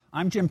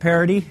I'm Jim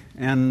Parody,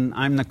 and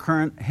I'm the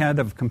current head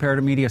of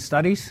Comparative Media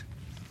Studies.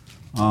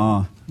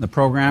 The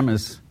program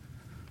is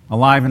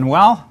alive and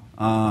well,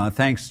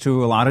 thanks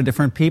to a lot of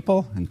different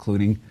people,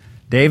 including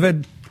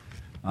David,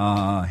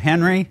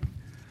 Henry,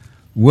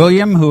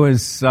 William, who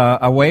is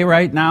away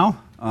right now,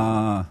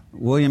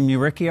 William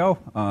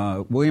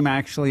Uricchio. William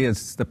actually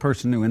is the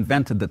person who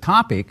invented the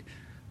topic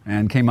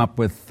and came up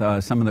with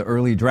some of the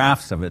early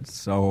drafts of it.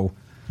 So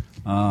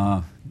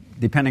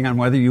depending on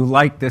whether you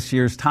like this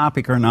year's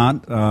topic or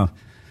not,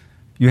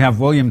 you have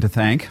William to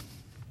thank.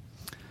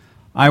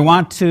 I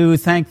want to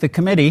thank the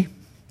committee,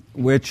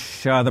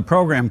 the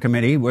program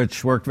committee,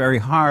 which worked very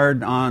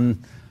hard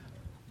on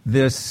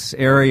this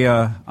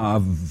area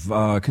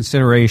of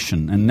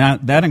consideration. And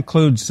that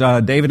includes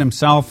David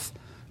himself,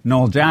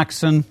 Noel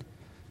Jackson,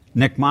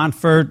 Nick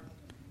Montfort,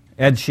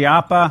 Ed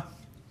Chiappa,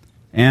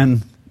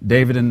 and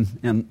David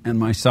and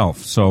myself.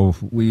 So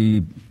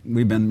we've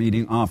been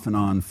meeting off and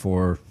on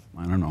for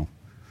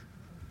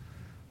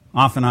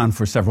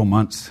several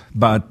months.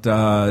 But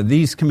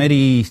these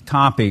committee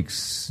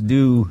topics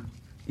do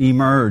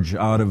emerge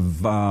out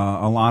of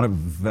a lot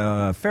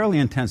of fairly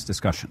intense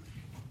discussion.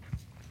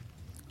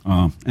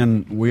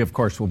 And we, of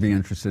course, will be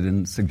interested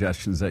in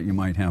suggestions that you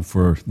might have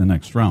for the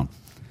next round.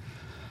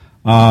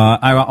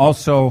 I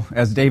also,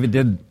 as David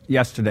did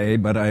yesterday,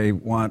 but I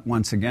want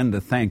once again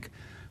to thank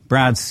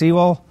Brad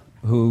Sewell,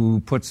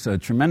 who puts a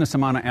tremendous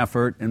amount of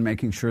effort in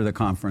making sure the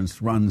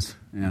conference runs,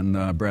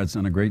 and Brad's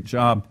done a great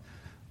job.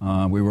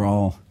 We were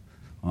all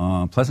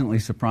pleasantly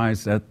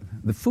surprised at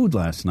the food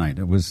last night.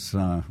 It was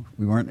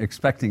we weren't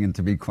expecting it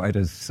to be quite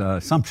as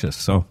sumptuous.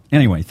 So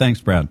anyway, thanks,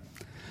 Brad.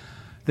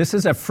 This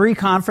is a free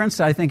conference,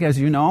 I think, as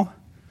you know.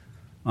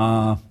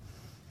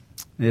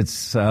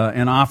 It's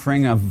an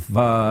offering of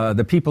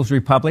the People's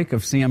Republic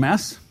of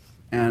CMS,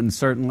 and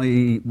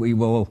certainly we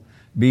will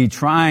be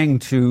trying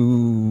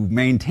to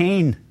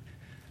maintain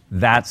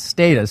that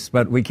status,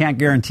 but we can't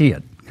guarantee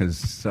it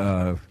because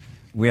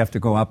we have to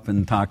go up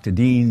and talk to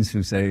deans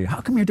who say,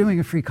 how come you're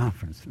doing a free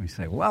conference? And we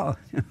say, well,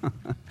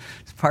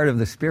 it's part of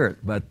the spirit,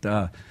 but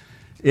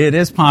it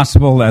is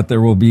possible that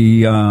there will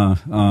be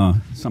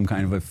some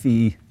kind of a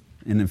fee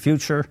in the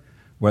future,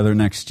 whether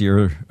next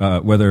year,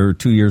 whether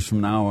 2 years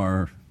from now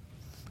or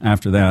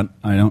after that,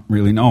 I don't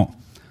really know.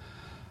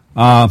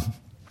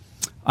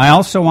 I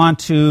also want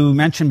to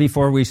mention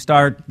before we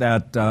start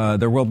that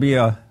there will be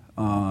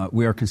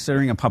we are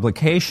considering a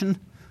publication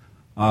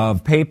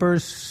of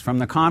papers from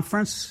the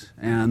conference,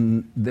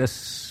 and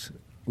this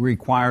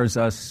requires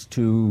us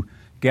to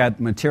get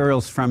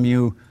materials from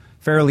you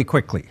fairly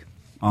quickly.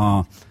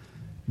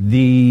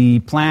 The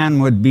plan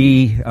would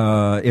be,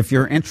 if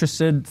you're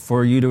interested,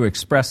 for you to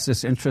express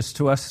this interest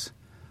to us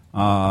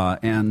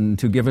and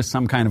to give us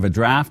some kind of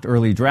a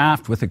early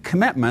draft, with a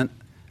commitment,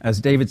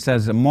 as David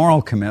says, a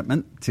moral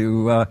commitment,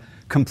 to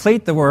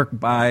complete the work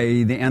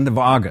by the end of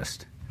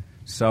August.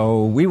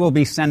 So we will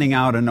be sending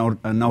out a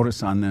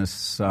notice on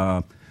this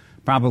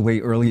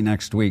probably early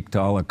next week to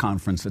all the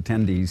conference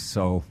attendees.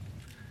 So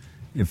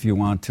if you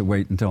want to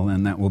wait until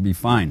then, that will be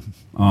fine.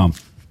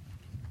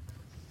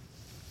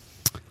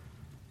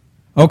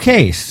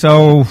 Okay,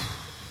 so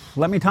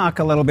let me talk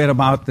a little bit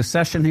about the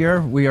session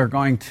here. We are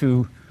going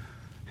to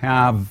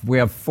have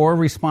 4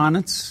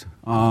 respondents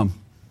or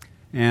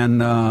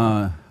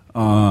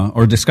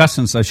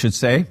discussants, I should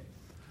say.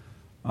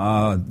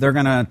 They're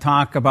going to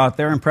talk about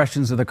their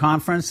impressions of the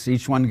conference.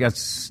 Each one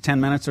gets 10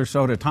 minutes or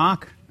so to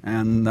talk,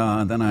 and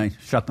then I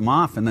shut them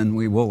off, and then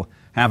we will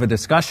have a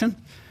discussion.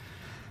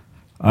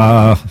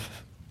 We're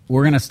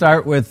going to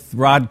start with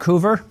Rod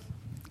Coover.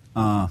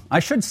 I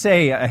should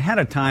say ahead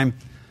of time,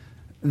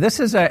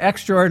 this is an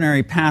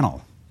extraordinary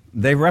panel.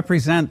 They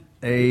represent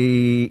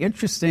an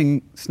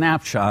interesting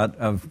snapshot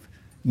of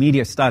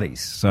media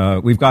studies.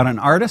 We've got an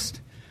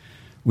artist,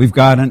 we've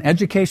got an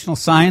educational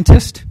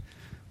scientist,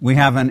 we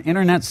have an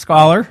internet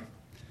scholar,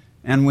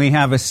 and we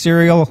have a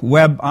serial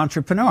web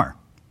entrepreneur.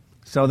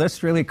 So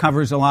this really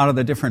covers a lot of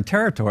the different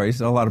territories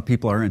that a lot of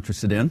people are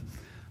interested in.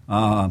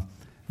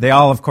 They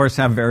all, of course,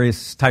 have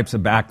various types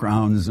of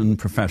backgrounds and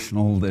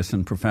professional this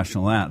and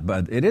professional that,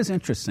 but it is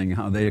interesting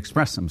how they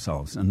express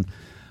themselves and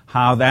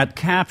how that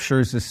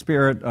captures the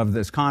spirit of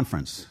this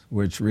conference,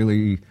 which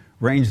really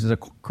ranges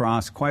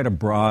across quite a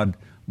broad,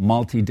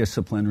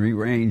 multidisciplinary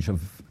range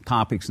of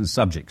topics and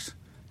subjects.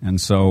 And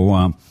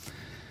so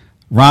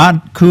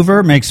Rod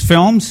Coover makes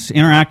films,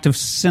 interactive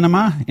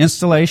cinema,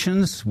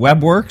 installations,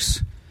 web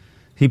works.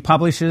 He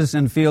publishes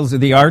in fields of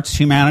the arts,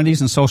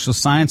 humanities, and social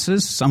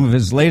sciences. Some of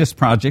his latest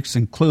projects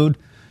include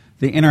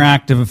the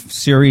interactive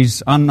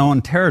series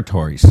Unknown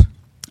Territories,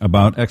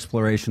 about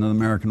exploration of the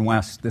American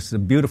West. This is a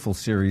beautiful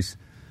series.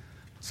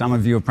 Some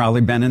of you have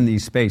probably been in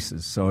these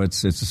spaces, so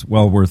it's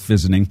well worth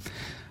visiting.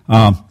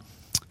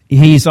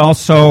 He's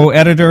also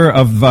editor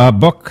of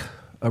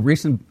a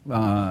recent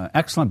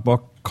excellent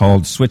book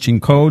called Switching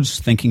Codes,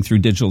 Thinking Through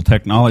Digital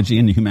Technology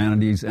in the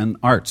Humanities and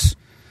Arts.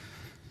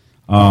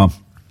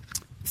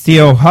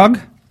 Theo Hug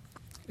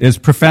is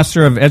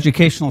professor of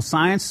educational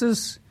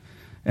sciences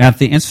at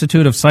the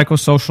Institute of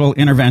Psychosocial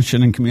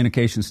Intervention and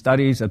Communication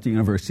Studies at the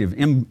University of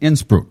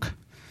Innsbruck,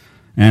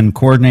 and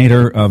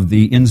coordinator of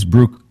the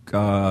Innsbruck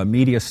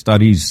Media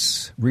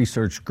Studies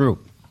Research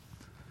Group.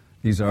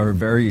 These are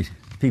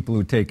people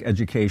who take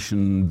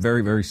education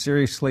very, very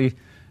seriously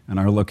and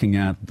are looking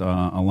at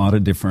a lot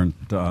of different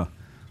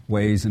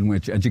ways in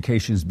which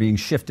education is being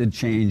shifted,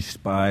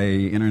 changed by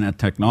internet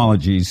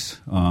technologies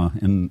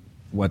and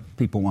what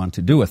people want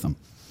to do with them.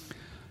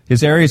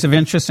 His areas of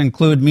interest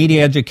include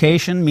media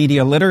education,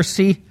 media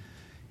literacy,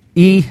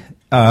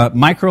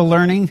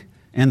 micro-learning,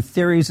 and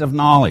theories of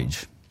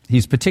knowledge.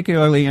 He's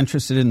particularly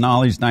interested in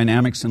knowledge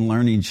dynamics and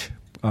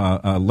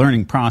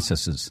learning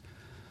processes.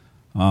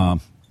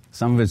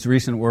 Some of his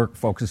recent work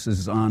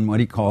focuses on what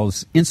he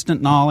calls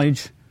instant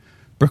knowledge,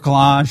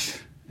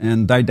 bricolage,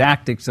 and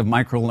didactics of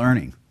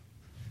micro-learning.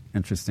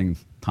 Interesting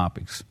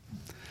topics.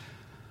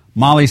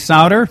 Molly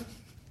Sauter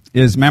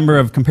is member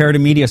of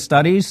Comparative Media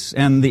Studies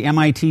and the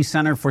MIT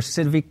Center for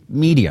Civic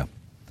Media.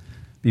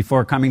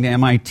 Before coming to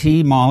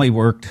MIT, Molly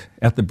worked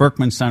at the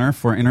Berkman Center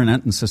for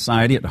Internet and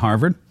Society at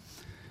Harvard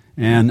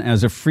and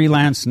as a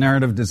freelance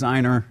narrative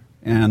designer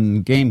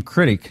and game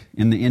critic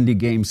in the indie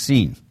game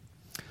scene.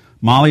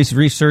 Molly's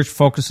research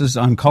focuses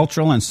on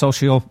cultural and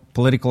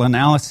socio-political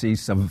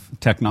analyses of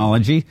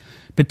technology,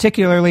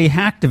 particularly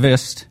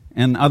hacktivist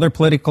and other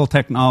political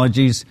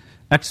technologies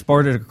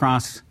exported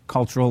across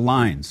cultural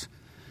lines.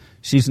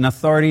 She's an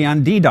authority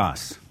on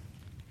DDoS.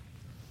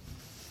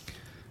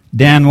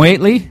 Dan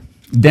Whately.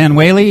 Dan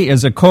Whaley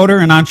is a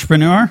coder and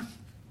entrepreneur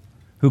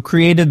who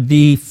created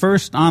the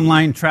first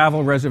online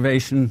travel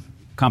reservation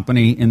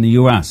company in the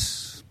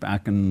U.S.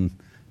 back in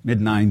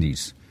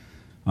mid-90s.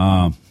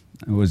 It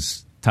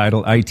was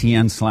titled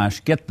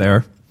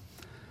ITN/GetThere.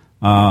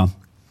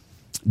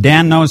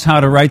 Dan knows how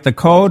to write the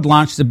code,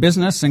 launch the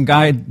business, and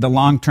guide the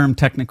long-term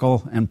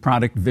technical and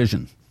product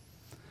vision.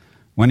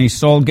 When he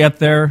sold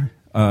GetThere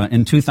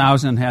in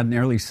 2000, had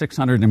nearly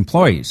 600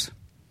 employees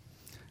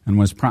and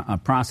was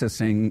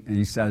processing,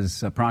 he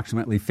says,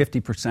 approximately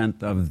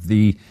 50% of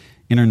the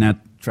internet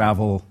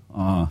travel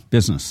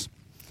business.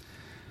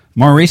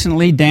 More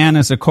recently, Dan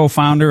is a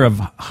co-founder of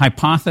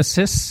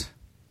Hypothesis,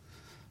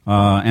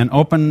 an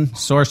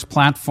open-source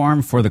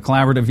platform for the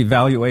collaborative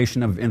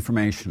evaluation of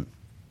information.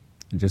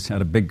 He just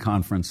had a big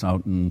conference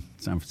out in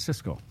San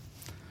Francisco.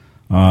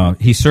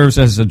 He serves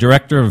as the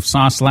director of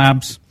Sauce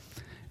Labs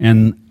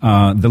and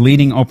the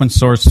leading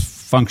open-source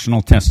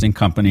functional testing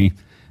company,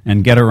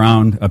 and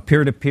Getaround, a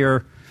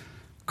peer-to-peer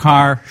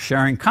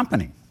car-sharing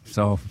company.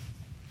 So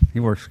he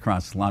works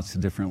across lots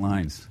of different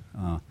lines.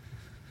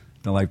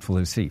 Delightful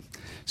to see.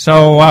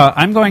 So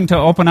I'm going to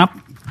open up.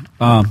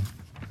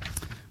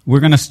 We're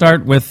going to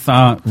start with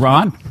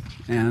Rod,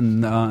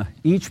 and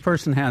each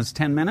person has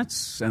 10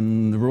 minutes,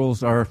 and the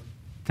rules are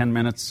 10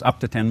 minutes, up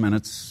to 10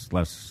 minutes,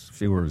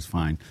 fewer is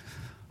fine.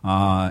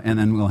 And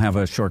then we'll have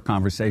a short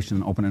conversation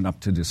and open it up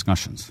to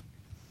discussions.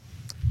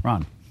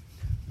 Rod.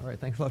 All right,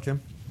 thanks a lot,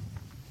 Jim.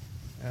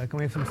 Can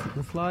we have some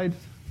slides?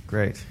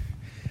 Great.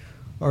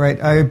 All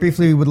right, I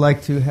briefly would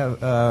like to have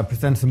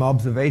present some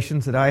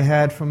observations that I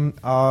had from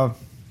a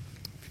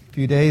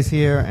few days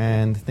here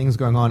and things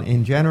going on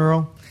in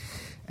general.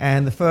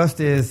 And the first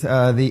is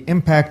the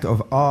impact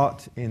of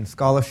art in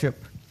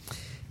scholarship,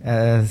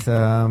 as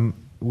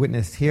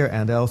witnessed here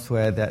and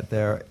elsewhere, that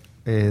there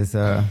is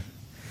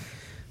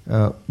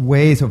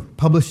ways of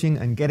publishing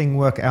and getting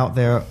work out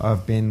there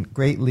have been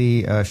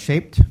greatly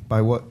shaped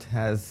by what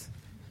has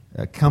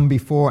come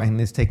before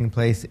and is taking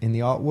place in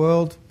the art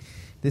world.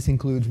 This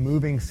includes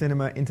moving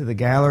cinema into the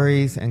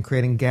galleries and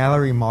creating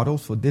gallery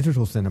models for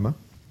digital cinema,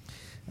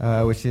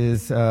 which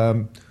is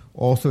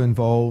also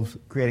involves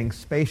creating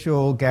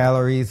spatial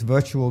galleries,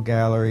 virtual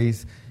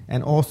galleries,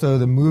 and also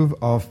the move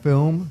of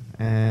film,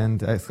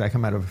 and I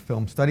come out of a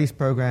film studies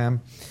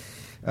program,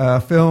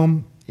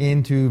 film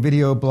into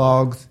video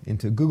blogs,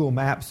 into Google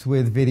Maps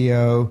with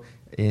video,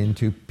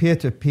 into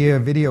peer-to-peer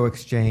video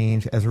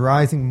exchange as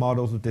rising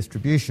models of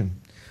distribution.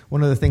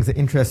 One of the things that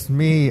interests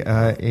me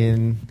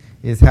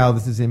is how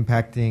this is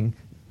impacting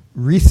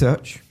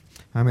research.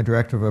 I'm a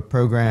director of a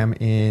program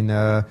in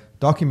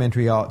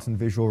documentary arts and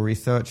visual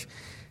research,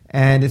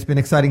 and it's been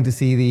exciting to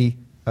see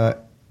the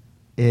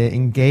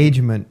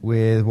engagement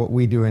with what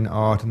we do in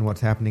art and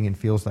what's happening in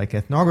fields like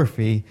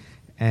ethnography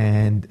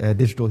and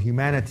digital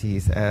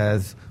humanities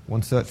as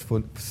one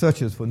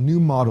searches for new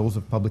models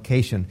of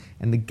publication.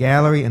 And the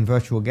gallery and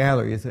virtual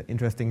gallery is an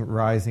interesting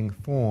rising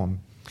form.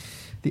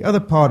 The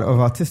other part of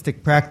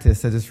artistic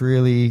practice that has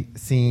really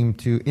seemed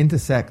to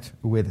intersect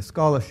with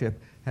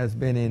scholarship has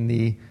been in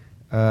the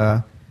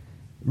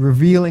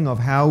revealing of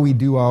how we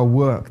do our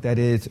work, that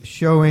is,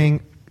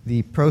 showing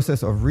the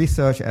process of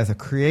research as a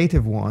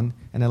creative one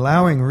and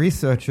allowing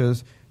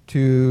researchers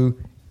to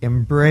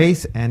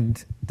embrace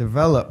and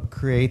develop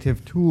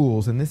creative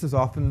tools. And this has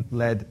often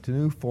led to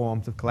new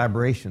forms of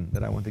collaboration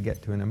that I want to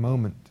get to in a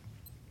moment.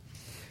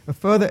 A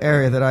further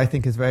area that I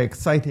think is very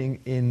exciting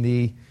in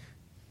the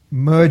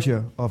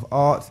merger of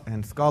art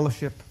and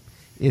scholarship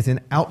is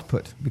in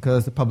output,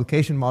 because the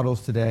publication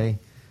models today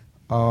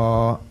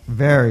are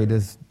varied,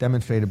 as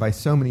demonstrated by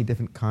so many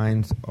different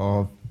kinds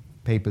of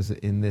papers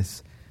in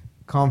this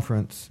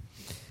conference.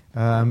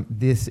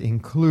 This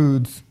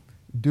includes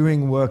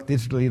doing work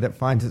digitally that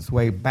finds its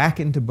way back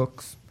into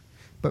books,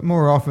 but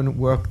more often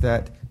work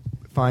that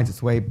finds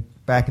its way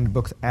back into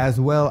books as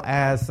well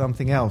as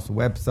something else,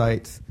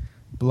 websites,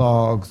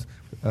 blogs,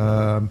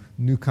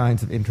 new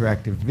kinds of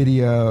interactive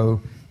video,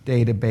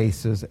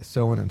 databases,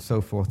 so on and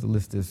so forth. The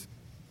list is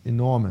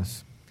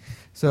enormous.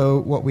 So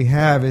what we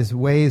have is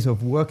ways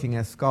of working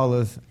as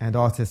scholars and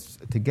artists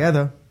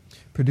together,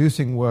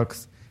 producing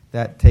works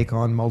that take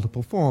on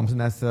multiple forms,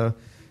 and that's an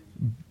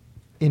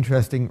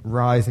interesting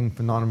rising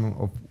phenomenon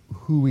of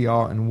who we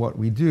are and what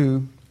we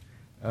do,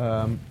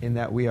 in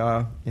that we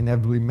are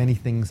inevitably many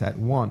things at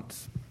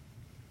once.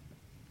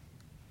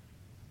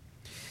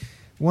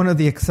 One of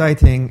the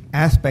exciting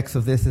aspects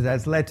of this is that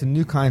it's led to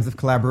new kinds of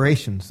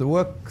collaborations. The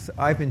works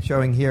I've been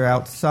showing here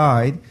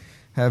outside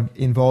have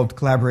involved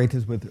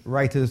collaborators with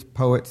writers,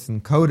 poets,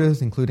 and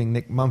coders, including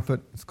Nick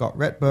Mumford, Scott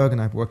Retberg, and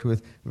I've worked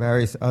with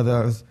various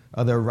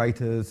other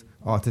writers,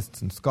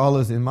 artists, and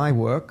scholars in my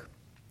work.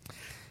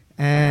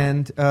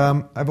 And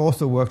I've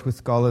also worked with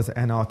scholars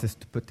and artists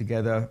to put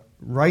together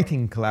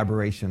writing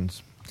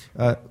collaborations.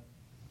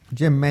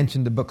 Jim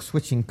mentioned the book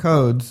Switching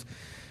Codes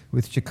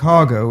with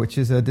Chicago, which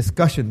is a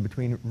discussion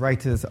between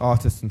writers,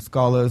 artists, and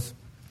scholars.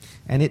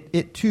 And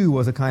it too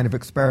was a kind of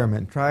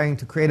experiment, trying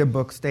to create a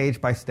book stage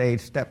by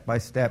stage, step by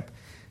step,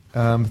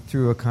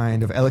 through a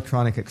kind of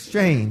electronic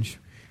exchange,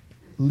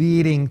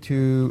 leading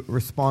to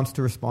response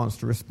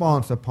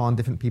upon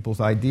different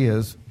people's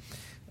ideas,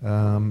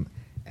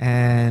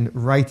 and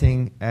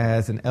writing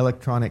as an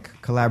electronic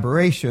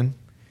collaboration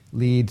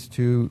leads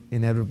to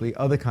inevitably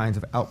other kinds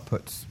of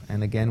outputs.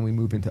 And again, we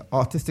move into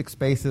artistic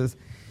spaces,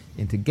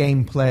 into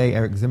gameplay.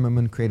 Eric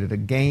Zimmerman created a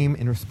game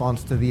in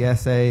response to the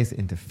essays.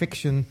 Into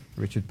fiction.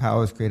 Richard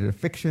Powers created a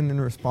fiction in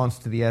response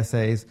to the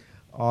essays.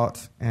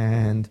 Art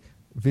and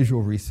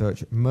visual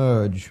research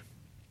merge.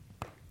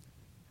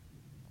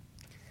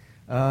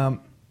 I'm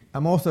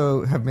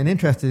also have been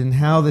interested in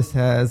how this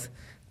has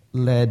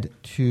led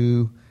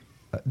to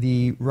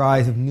the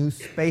rise of new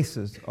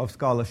spaces of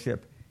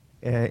scholarship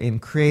in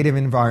creative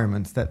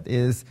environments. That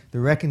is the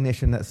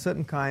recognition that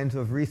certain kinds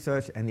of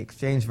research and the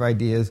exchange of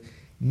ideas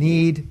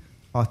need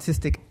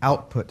artistic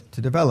output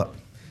to develop.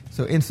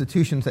 So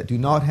institutions that do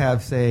not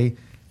have, say,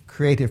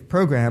 creative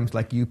programs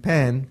like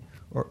UPenn,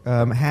 or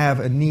have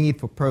a need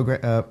for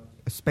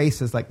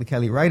spaces like the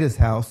Kelly Writers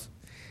House,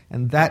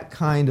 and that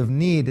kind of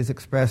need is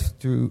expressed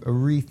through a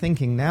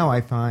rethinking now,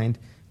 I find,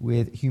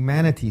 with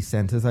humanities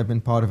centers. I've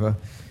been part of a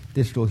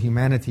digital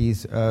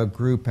humanities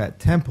group at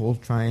Temple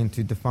trying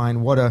to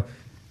define what a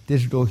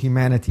digital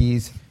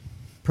humanities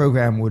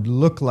program would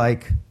look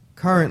like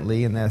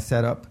currently in their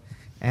setup,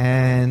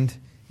 and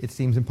it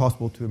seems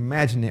impossible to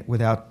imagine it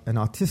without an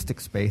artistic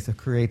space, a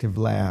creative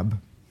lab.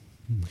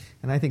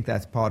 And I think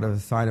that's part of a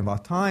sign of our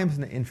times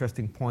and an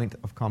interesting point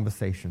of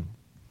conversation.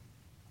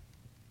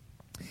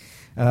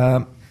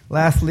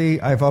 Lastly,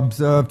 I've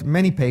observed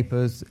many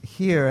papers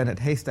here and at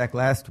Haystack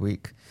last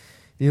week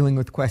dealing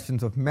with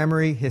questions of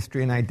memory,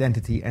 history, and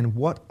identity, and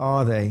what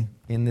are they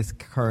in this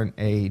current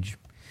age.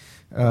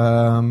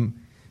 The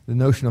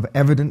notion of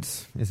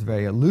evidence is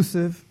very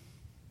elusive.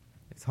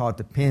 It's hard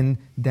to pin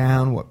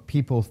down what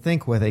people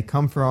think, where they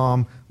come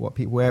from,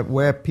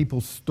 where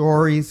people's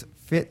stories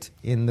fit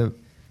in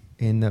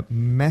the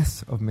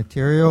mess of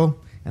material,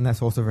 and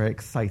that's also very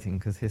exciting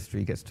because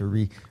history gets to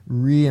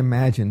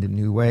reimagined in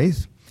new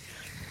ways.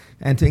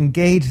 And to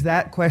engage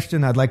that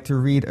question, I'd like to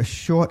read a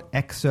short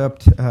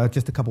excerpt,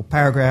 just a couple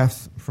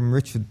paragraphs from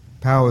Richard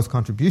Powers'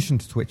 contribution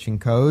to Switching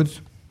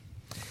Codes.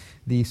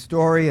 The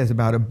story is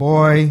about a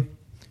boy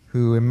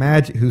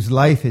whose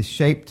life is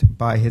shaped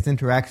by his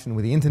interaction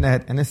with the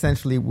internet and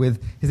essentially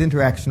with his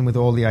interaction with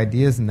all the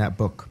ideas in that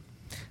book.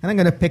 And I'm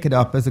going to pick it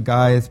up as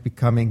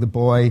the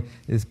boy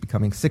is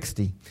becoming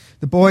 60.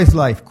 The boy's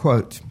life,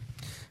 quote,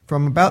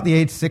 "From about the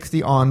age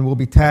 60 on will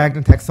be tagged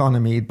and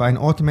taxonomied by an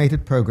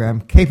automated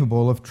program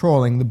capable of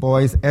trawling the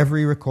boy's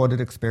every recorded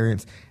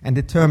experience and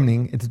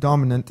determining its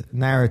dominant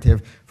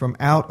narrative from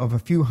out of a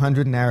few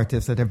hundred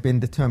narratives that have been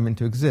determined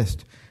to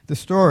exist. The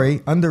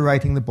story,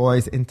 underwriting the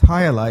boy's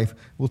entire life,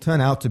 will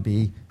turn out to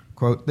be,"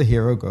 quote, "the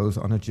hero goes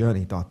on a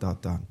journey, ...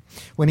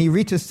 When he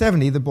reaches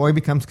 70, the boy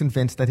becomes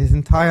convinced that his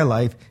entire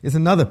life is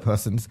another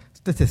person's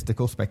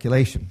statistical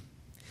speculation.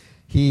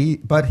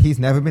 But he's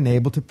never been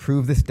able to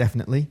prove this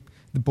definitely.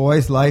 The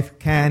boy's life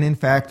can, in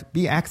fact,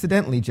 be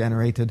accidentally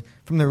generated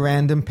from the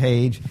random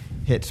page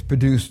hits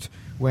produced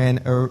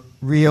when a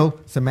real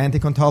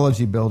semantic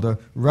ontology builder,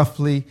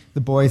 roughly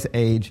the boy's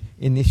age,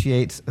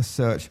 initiates a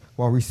search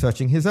while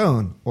researching his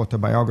own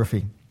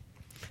autobiography.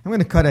 I'm going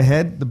to cut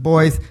ahead. The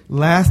boy's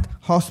last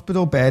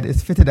hospital bed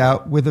is fitted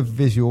out with a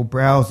visual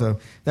browser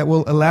that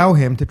will allow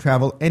him to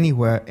travel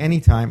anywhere,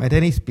 anytime, at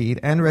any speed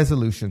and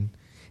resolution,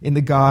 in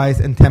the guise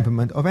and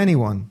temperament of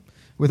anyone,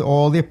 with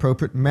all the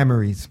appropriate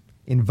memories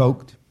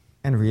invoked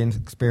and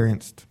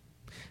re-experienced.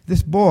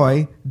 This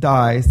boy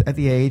dies at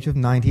the age of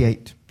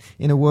 98,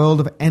 in a world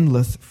of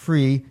endless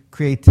free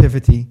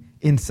creativity,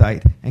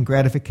 insight, and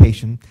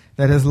gratification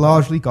that has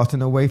largely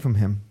gotten away from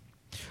him.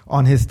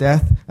 On his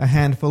death, a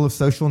handful of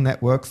social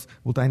networks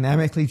will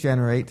dynamically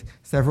generate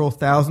several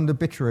thousand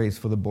obituaries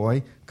for the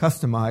boy,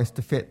 customized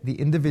to fit the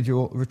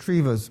individual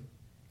retrievers.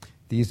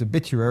 These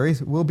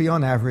obituaries will be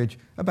on average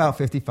about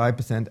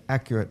 55%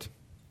 accurate.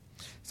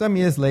 Some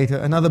years later,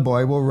 another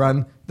boy will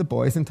run the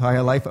boy's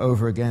entire life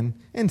over again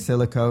in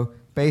silico,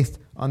 based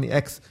on the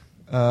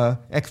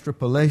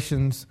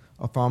extrapolations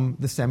from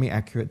the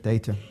semi-accurate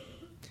data.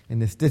 In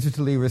this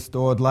digitally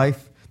restored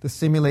life, the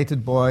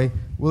simulated boy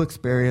will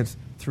experience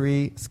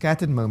 3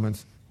 scattered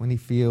moments when he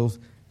feels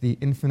the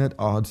infinite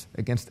odds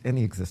against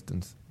any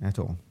existence at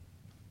all.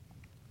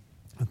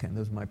 Okay,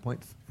 those are my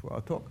points for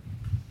our talk.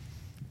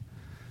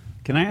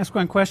 Can I ask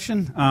one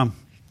question?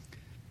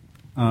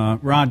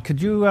 Rod,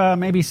 could you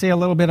maybe say a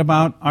little bit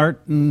about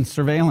art and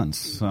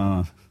surveillance?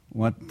 How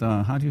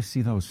do you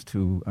see those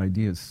two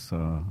ideas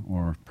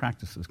or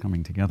practices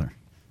coming together?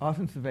 Art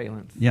and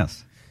surveillance.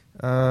 Yes.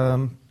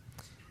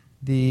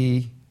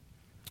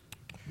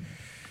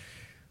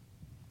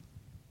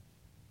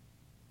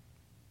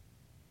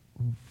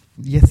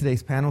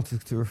 Yesterday's panel,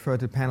 to refer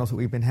to panels that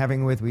we've been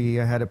having with, we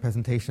had a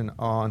presentation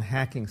on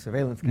hacking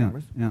surveillance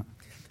cameras,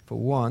 for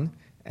one,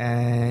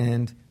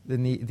 and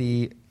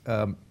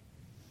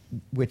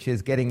which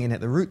is getting in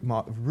at the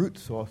root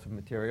source of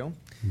material.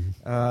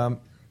 Mm-hmm.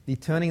 The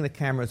turning the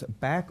cameras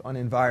back on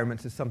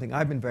environments is something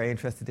I've been very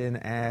interested in,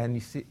 and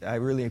I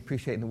really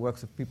appreciate in the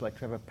works of people like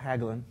Trevor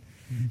Paglen,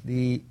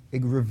 the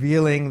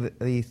revealing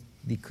the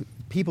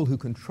people who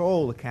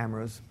control the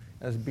cameras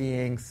as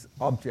being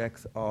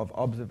objects of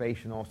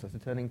observation also, so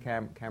turning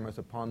cameras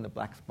upon the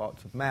black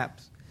spots of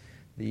maps,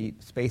 the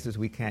spaces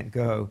we can't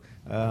go.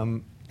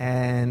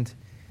 And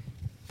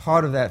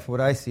part of that, for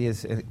what I see,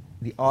 is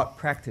the art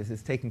practice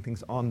is taking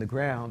things on the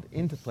ground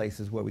into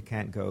places where we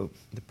can't go.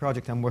 The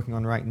project I'm working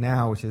on right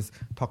now, which is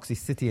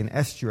Toxicity and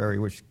Estuary,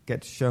 which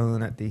gets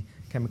shown at the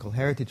Chemical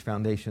Heritage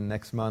Foundation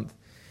next month,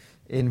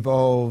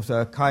 involves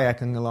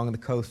kayaking along the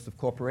coast of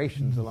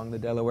corporations along the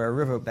Delaware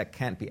River that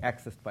can't be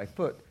accessed by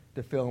foot,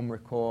 to film,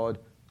 record,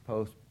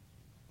 post,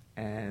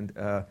 and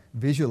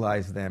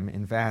visualize them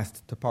in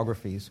vast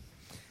topographies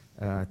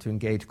to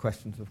engage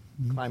questions of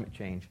climate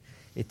change.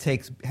 It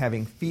takes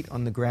having feet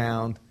on the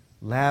ground,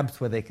 labs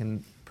where they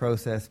can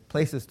process,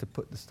 places to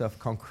put the stuff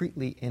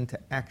concretely into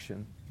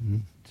action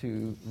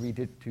to read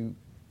it, to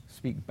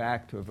speak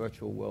back to a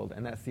virtual world.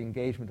 And that's the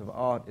engagement of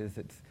art, is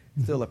it's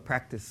still a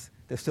practice.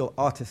 There's still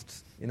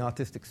artists in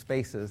artistic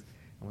spaces.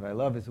 And what I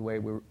love is the way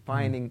we're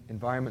finding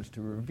environments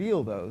to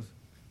reveal those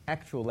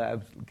actual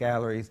labs,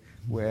 galleries,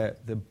 where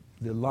the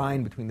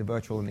line between the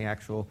virtual and the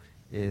actual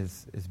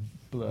is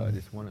blurred.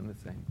 It's one and the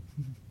same.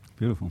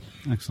 Beautiful.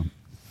 Excellent.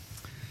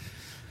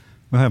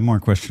 We'll have more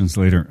questions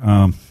later.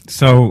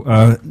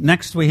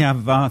 Next we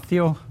have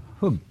Theo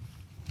Hug.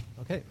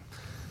 Okay.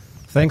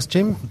 Thanks,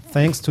 Jim.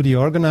 Thanks to the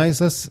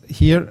organizers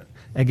here.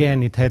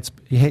 Again, it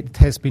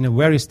has been a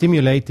very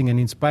stimulating and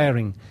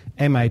inspiring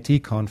MIT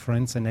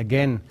conference. And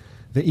again,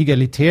 the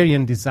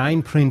egalitarian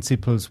design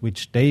principles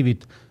which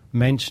David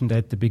mentioned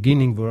at the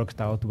beginning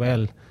worked out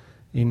well,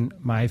 in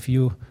my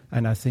view,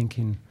 and I think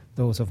in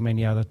those of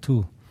many other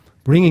too.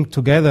 Bringing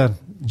together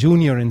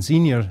junior and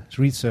senior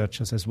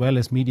researchers as well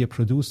as media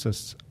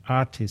producers,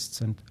 artists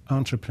and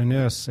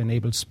entrepreneurs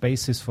enabled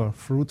spaces for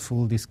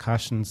fruitful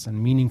discussions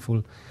and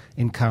meaningful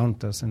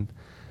encounters. And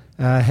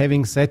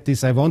having said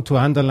this, I want to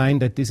underline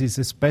that this is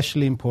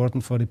especially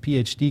important for the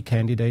PhD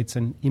candidates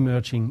and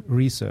emerging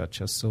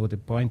researchers. So the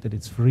point that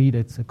it's free,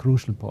 that's a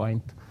crucial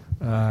point.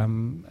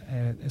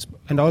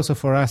 And also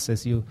for us,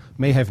 as you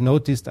may have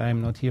noticed,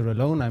 I'm not here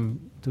alone.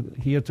 I'm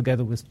here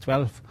together with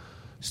 12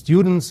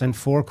 students and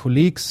 4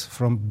 colleagues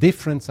from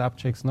different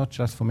subjects, not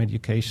just from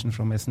education,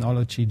 from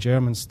ethnology,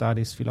 German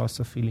studies,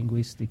 philosophy,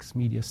 linguistics,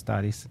 media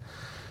studies,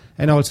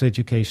 and also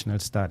educational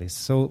studies.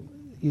 So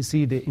you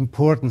see the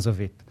importance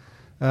of it.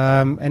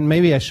 And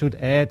maybe I should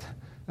add,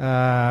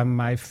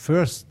 my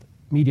first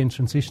Media and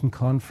Transition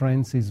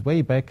conference is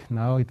way back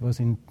now. It was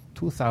in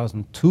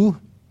 2002.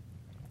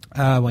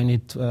 When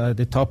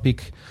the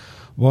topic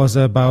was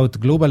about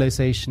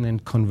globalization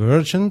and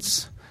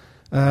convergence.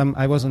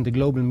 I was on the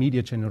Global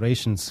Media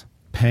Generations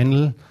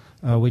panel,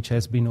 which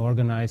has been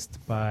organized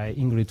by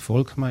Ingrid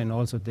Volkmar, and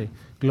also the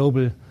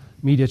Global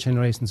Media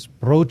Generations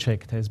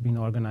project has been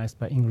organized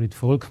by Ingrid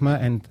Volkmar,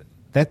 and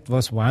that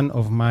was one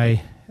of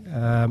my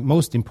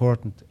most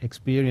important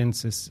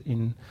experiences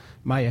in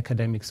my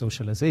academic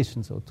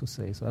socialization, so to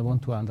say. So I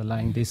want to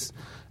underline this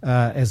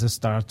as a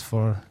start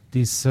for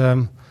this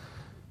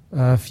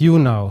view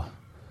now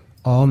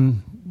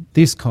on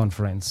this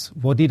conference.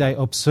 What did I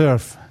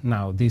observe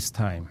now this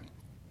time?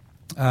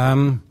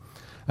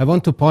 I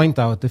want to point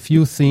out a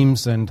few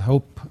themes, and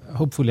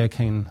hopefully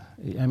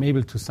I'm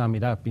able to sum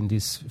it up in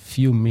these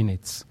few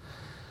minutes.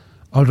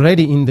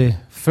 Already in the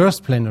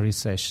first plenary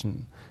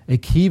session, a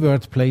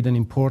keyword played an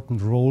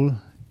important role,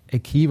 a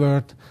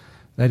keyword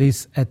that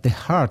is at the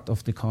heart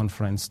of the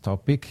conference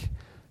topic,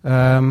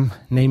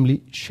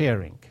 namely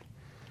sharing.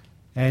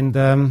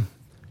 And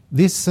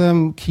This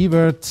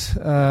keyword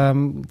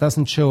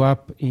doesn't show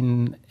up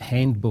in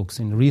handbooks,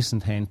 in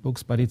recent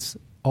handbooks, but it's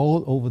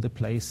all over the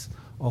place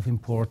of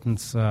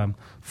importance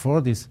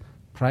for this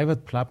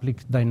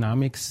private-public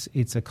dynamics.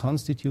 It's a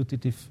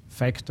constitutive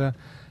factor,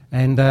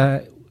 and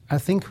I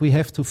think we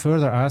have to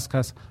further ask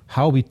us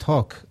how we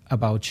talk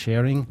about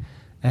sharing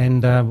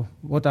and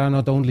what are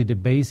not only the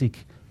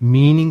basic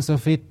meanings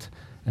of it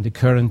and the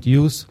current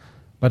use,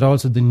 but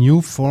also the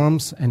new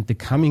forms and the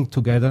coming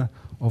together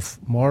of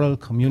moral,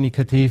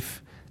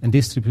 communicative, and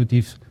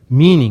distributive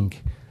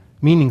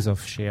meanings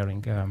of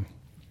sharing.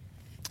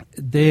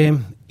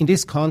 In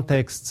this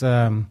context,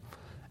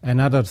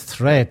 another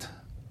thread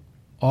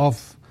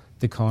of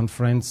the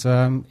conference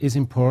is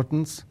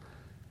importance,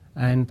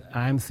 and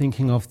I'm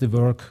thinking of the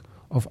work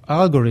of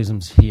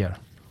algorithms here.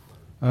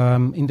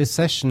 In the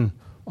session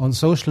on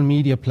social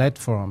media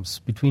platforms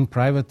between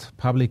private,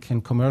 public,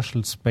 and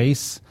commercial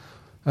space,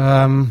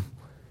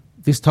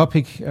 this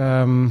topic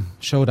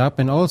showed up,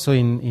 and also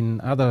in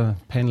other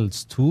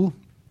panels too.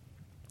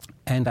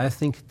 And I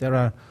think there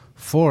are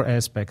 4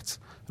 aspects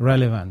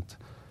relevant.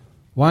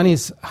 One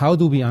is, how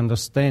do we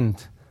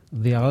understand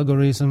the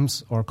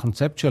algorithms or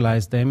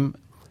conceptualize them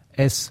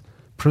as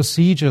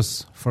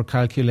procedures for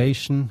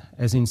calculation,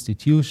 as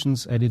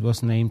institutions, as it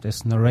was named,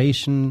 as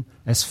narration,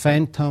 as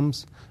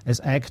phantoms, as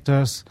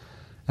actors,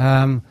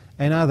 and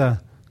other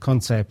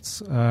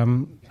concepts.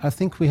 I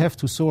think we have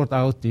to sort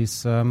out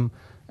this.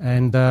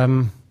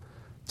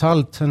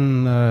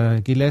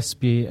 Tarleton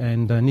Gillespie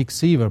and Nick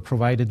Seaver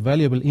provided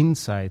valuable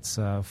insights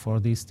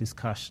for this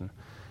discussion.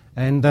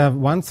 And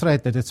one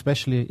thread that is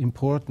especially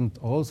important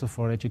also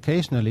for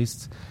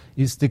educationalists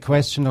is the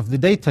question of the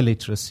data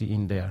literacy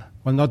in there.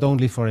 Well, not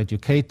only for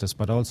educators,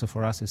 but also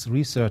for us as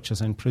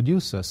researchers and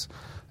producers.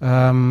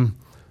 What's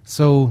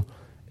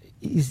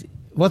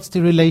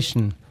the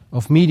relation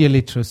of media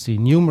literacy,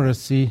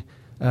 numeracy,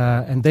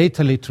 and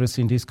data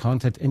literacy in this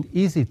context? And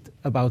is it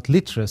about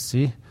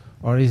literacy,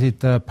 or is it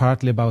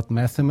partly about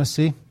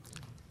mathemacy?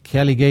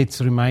 Kelly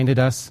Gates reminded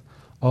us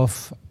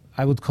of,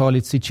 I would call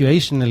it,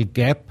 situational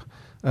gap.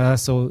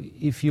 So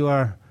if you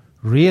are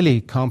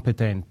really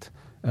competent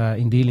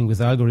in dealing with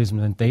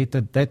algorithms and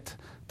data, that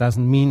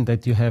doesn't mean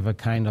that you have a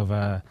kind of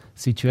a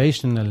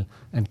situational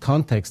and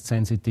context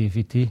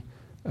sensitivity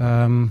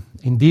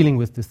in dealing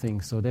with the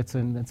thing. So that's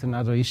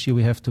another issue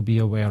we have to be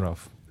aware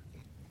of.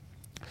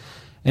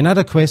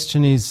 Another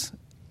question is,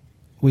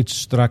 which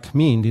struck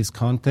me in this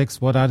context,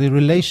 what are the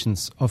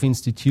relations of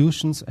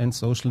institutions and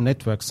social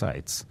network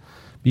sites?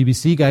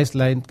 BBC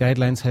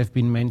guidelines have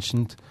been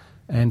mentioned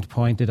and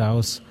pointed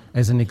out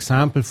as an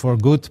example for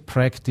good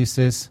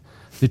practices.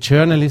 The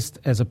journalist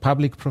as a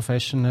public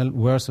professional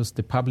versus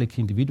the public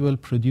individual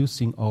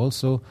producing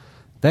also.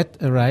 That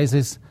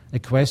arises a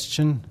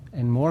question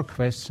and more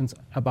questions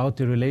about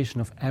the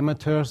relation of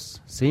amateurs,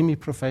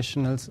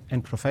 semi-professionals,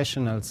 and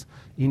professionals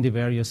in the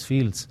various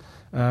fields.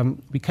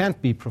 We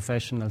can't be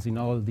professionals in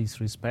all these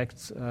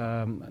respects,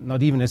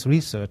 not even as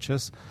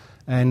researchers.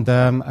 And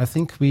I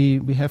think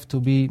we have to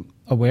be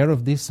aware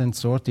of this and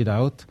sort it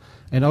out,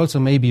 and also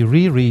maybe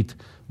reread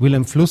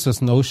Willem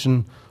Flusser's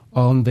notion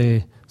on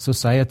the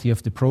society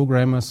of the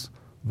programmers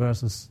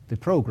versus the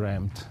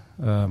programmed,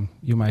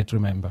 you might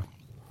remember.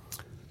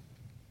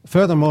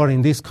 Furthermore,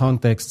 in this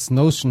context,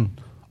 notion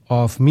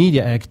of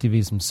media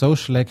activism,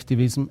 social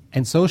activism,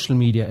 and social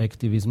media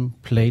activism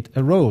played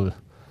a role.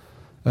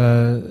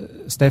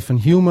 Stephen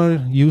Humer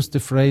used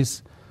the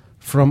phrase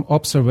from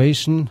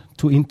observation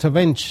to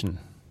intervention,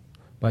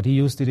 but he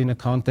used it in a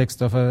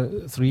context of a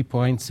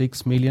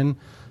 3.6 million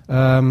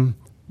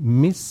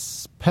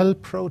MISPEL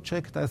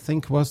project, I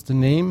think was the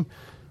name,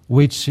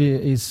 which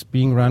is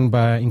being run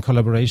in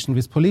collaboration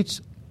with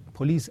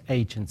police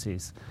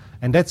agencies.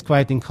 And that's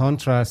quite in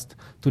contrast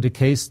to the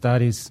case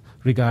studies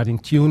regarding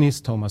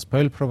Tunis Thomas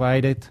Pöll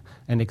provided,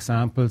 and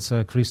examples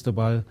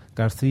Cristobal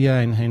Garcia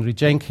and Henry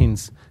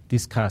Jenkins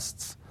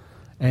discussed.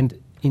 And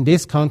in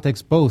this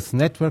context, both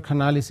network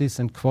analysis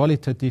and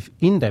qualitative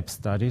in-depth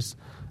studies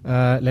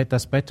let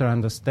us better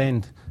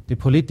understand the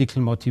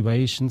political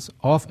motivations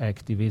of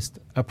activist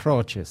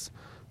approaches.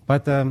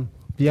 But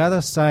the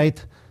other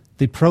side,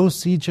 the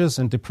procedures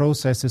and the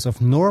processes of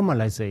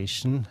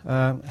normalization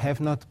have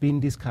not been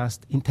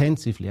discussed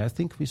intensively. I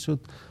think we should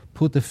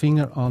put a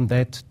finger on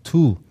that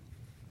too.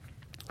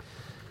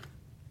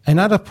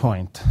 Another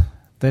point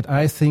that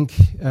I think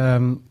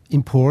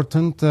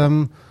important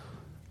were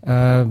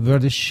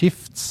the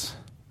shifts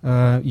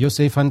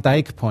José van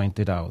Dijk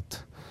pointed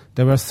out.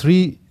 There were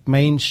 3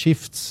 main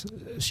shifts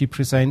she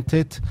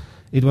presented.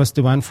 It was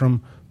the one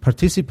from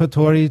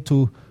participatory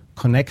to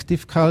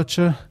connective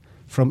culture,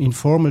 from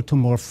informal to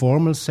more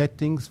formal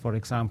settings, for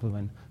example,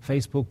 when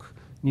Facebook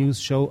news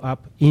show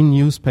up in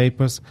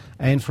newspapers,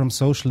 and from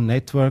social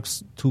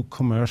networks to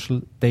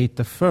commercial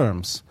data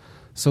firms.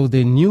 So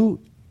the new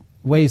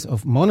ways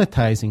of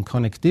monetizing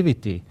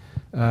connectivity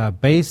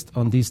based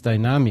on these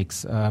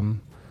dynamics,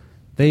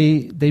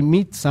 they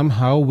meet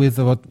somehow with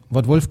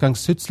what Wolfgang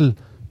Sützl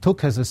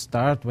took as a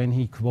start when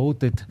he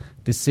quoted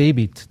the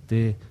CeBIT,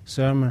 the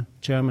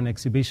German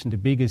exhibition, the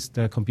biggest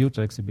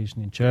computer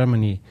exhibition in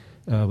Germany,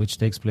 which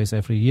takes place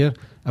every year,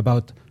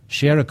 about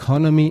share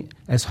economy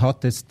as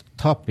hottest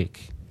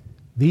topic.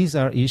 These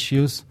are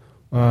issues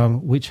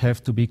which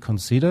have to be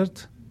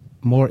considered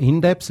more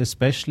in-depth,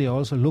 especially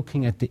also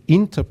looking at the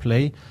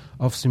interplay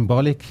of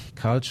symbolic,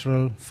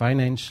 cultural,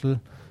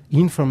 financial,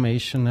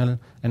 informational,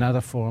 and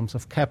other forms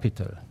of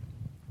capital.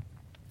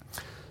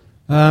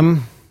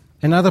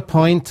 Another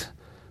point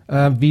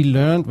we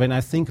learned, when I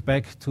think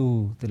back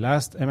to the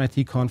last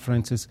MIT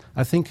conferences,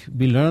 I think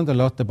we learned a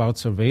lot about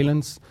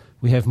surveillance.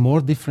 We have more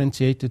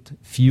differentiated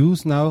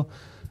views now,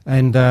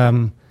 and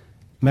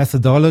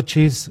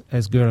methodologies,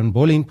 as Göran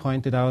Bolin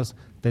pointed out,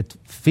 that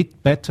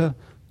fit better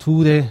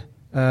to the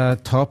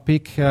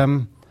topic.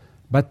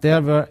 But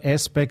there were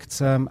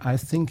aspects, I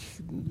think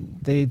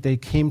they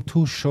came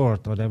too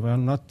short, or they were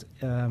not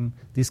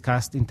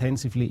discussed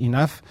intensively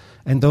enough,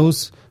 and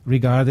those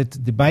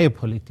regarded the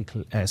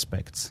biopolitical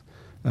aspects.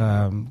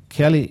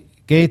 Kelly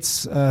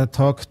Gates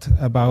talked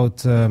about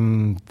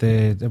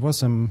there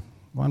was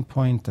one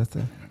point that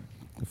I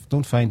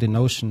don't find the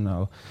notion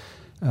now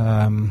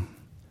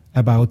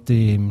about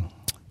the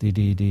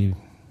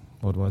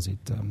what was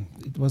it?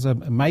 It was a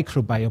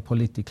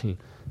microbiopolitical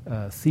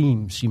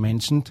theme she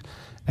mentioned,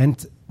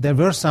 and there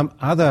were some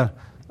other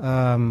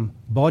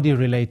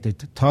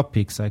body-related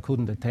topics. I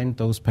couldn't attend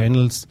those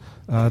panels,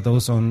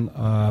 those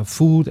on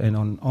food and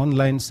on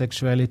online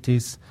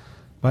sexualities,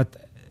 but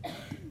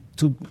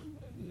to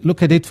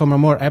look at it from a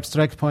more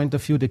abstract point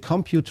of view, the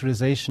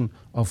computerization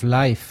of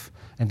life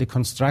and the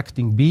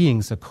constructing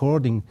beings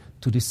according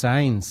to the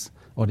science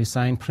or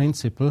design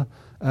principle,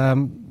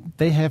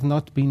 they have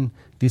not been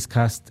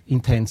discussed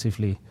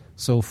intensively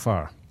so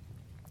far.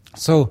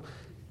 So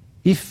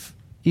if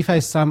I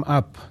sum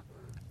up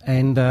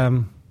and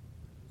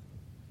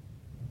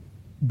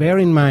bear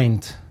in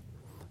mind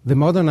the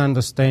modern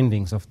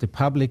understandings of the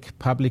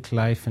public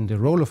life and the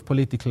role of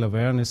political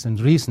awareness and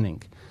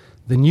reasoning,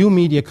 the new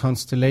media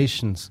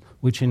constellations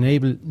which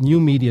enable new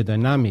media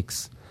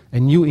dynamics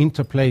and new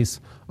interplays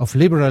of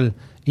liberal,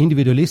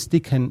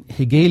 individualistic and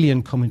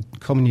Hegelian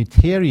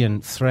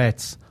communitarian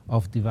threats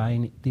of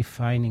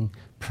defining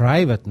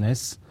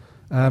privateness,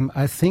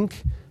 I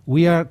think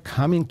we are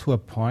coming to a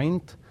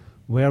point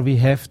where we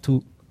have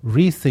to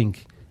rethink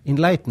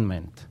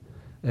enlightenment.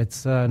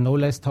 It's no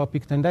less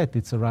topic than that.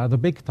 It's a rather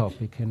big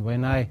topic. And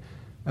when I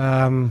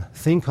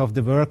think of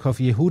the work of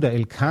Yehuda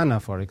Elkanah,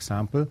 for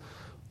example,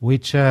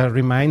 which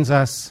reminds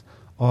us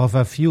of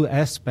a few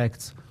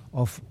aspects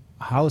of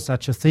how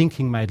such a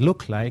thinking might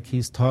look like,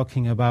 he's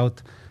talking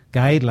about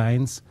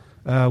guidelines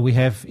we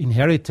have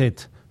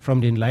inherited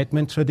from the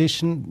Enlightenment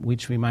tradition,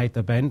 which we might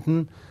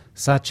abandon,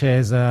 such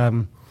as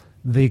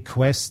the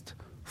quest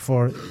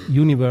for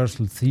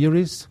universal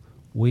theories,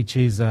 which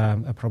is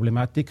a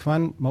problematic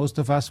one. Most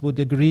of us would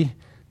agree.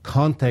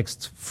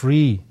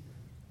 Context-free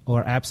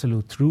or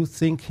absolute truth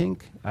thinking.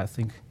 I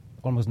think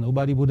almost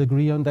nobody would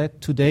agree on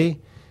that today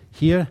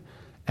here.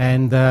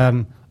 And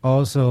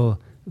also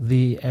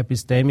the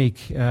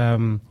epistemic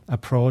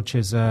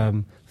approaches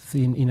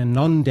in a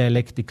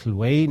non-dialectical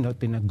way,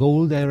 not in a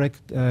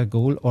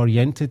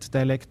goal-oriented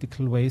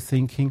dialectical way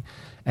thinking,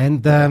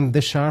 and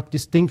the sharp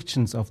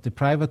distinctions of the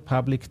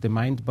private-public, the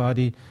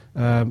mind-body,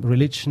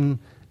 religion,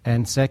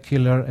 and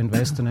secular and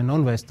Western and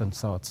non-Western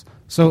thoughts.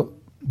 So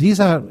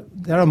there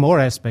are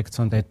more aspects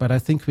on that, but I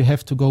think we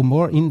have to go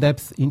more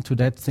in-depth into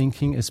that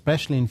thinking,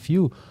 especially in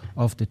view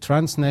of the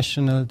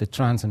transnational, the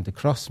trans and the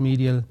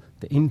cross-medial,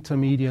 the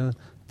intermedial,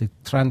 the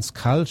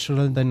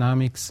transcultural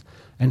dynamics,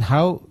 and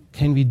how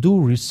can we do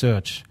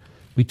research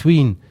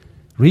between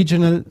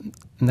regional,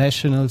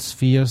 national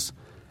spheres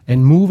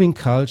and moving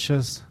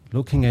cultures,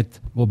 looking at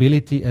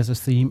mobility as a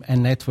theme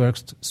and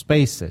networked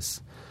spaces.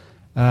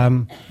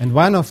 And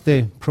one of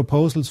the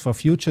proposals for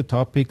future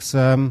topics,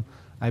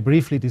 I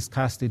briefly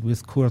discussed it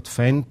with Kurt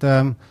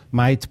Fendt,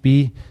 might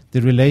be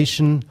the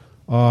relation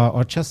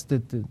or just the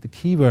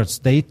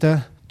keywords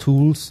data,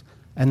 tools,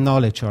 and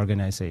knowledge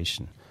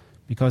organization.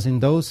 Because in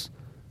those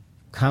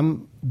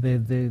come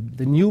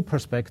the new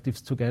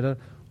perspectives together,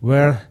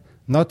 where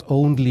not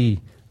only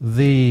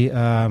the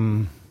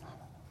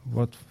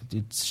not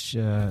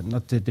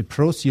the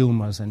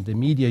prosumers and the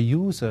media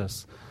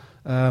users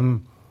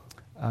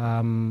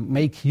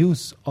make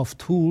use of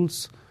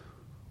tools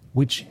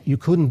which you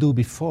couldn't do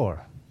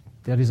before.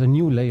 There is a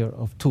new layer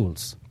of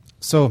tools.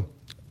 So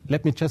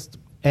let me just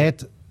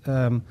add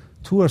 2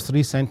 or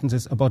 3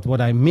 sentences about what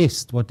I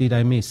missed. What did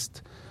I miss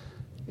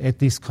at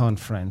this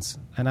conference?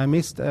 And I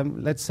missed,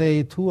 let's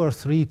say, 2 or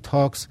 3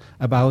 talks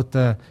about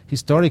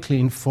historically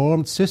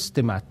informed,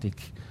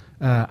 systematic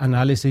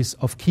analysis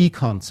of key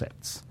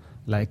concepts,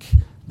 like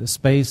the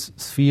space,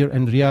 sphere,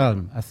 and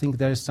realm. I think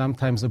there is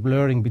sometimes a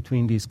blurring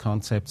between these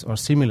concepts or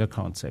similar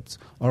concepts,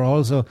 or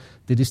also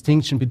the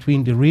distinction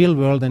between the real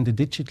world and the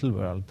digital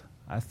world.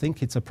 I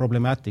think it's a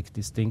problematic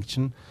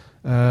distinction.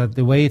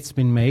 The way it's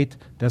been made,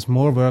 there's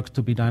more work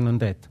to be done on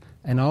that.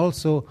 And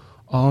also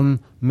on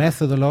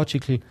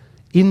methodological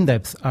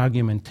in-depth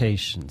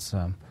argumentations,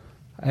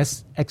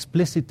 as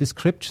explicit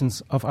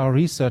descriptions of our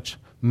research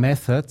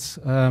methods,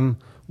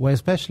 where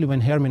especially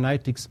when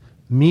hermeneutics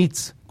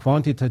meets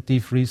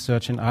quantitative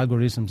research and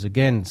algorithms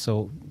again.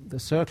 So the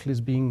circle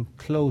is being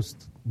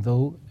closed,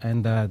 though,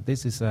 and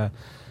this is an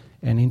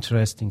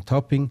interesting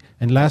topic.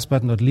 And last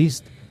but not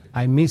least,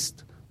 I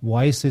missed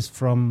voices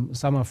from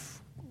some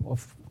of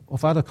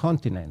other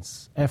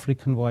continents,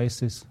 African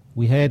voices.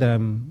 We had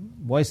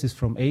voices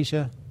from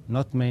Asia,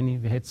 not many.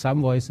 We had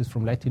some voices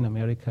from Latin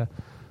America,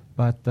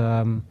 but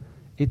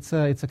it's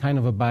a kind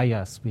of a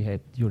bias we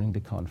had during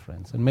the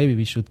conference, and maybe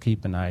we should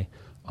keep an eye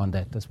on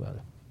that as well.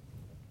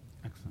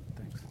 Excellent,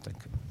 thanks. Thank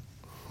you.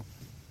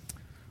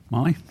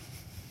 Molly?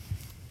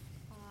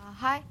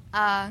 Hi,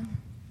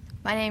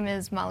 my name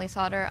is Molly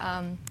Sauter.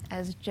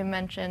 As Jim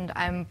mentioned,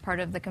 I'm part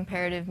of the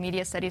Comparative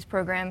Media Studies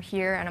program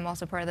here, and I'm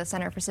also part of the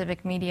Center for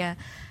Civic Media,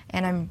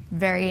 and I'm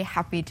very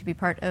happy to be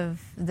part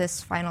of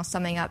this final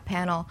summing up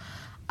panel.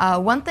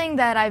 One thing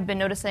that I've been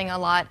noticing a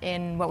lot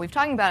in what we've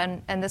talking about,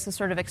 and this is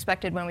sort of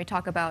expected when we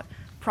talk about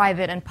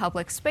private and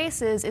public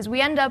spaces, is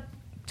we end up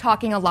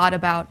talking a lot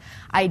about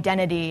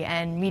identity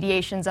and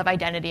mediations of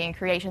identity and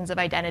creations of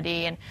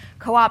identity and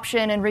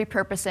co-option and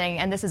repurposing.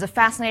 And this is a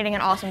fascinating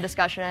and awesome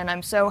discussion, and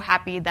I'm so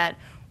happy that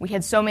we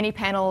had so many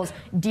panels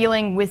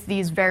dealing with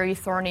these very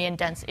thorny and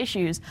dense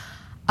issues.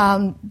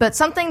 But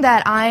something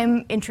that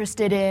I'm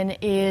interested in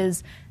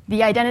is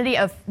the identity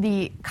of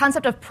the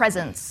concept of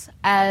presence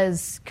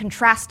as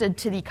contrasted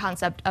to the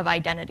concept of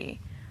identity.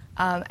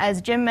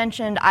 As Jim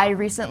mentioned, I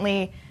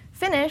recently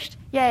finished,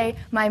 yay,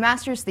 my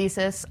master's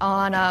thesis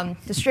on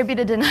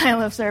distributed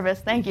denial of service,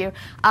 thank you,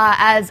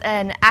 as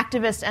an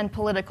activist and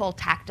political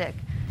tactic.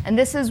 And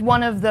this is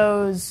one of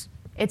those,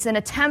 it's an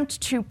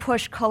attempt to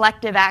push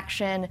collective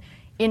action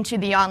into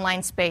the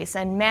online space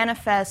and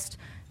manifest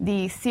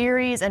the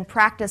theories and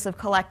practice of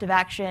collective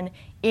action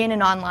in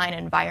an online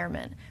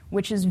environment,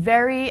 which is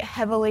very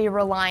heavily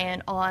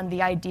reliant on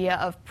the idea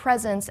of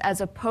presence as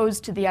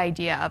opposed to the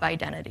idea of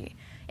identity.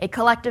 A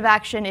collective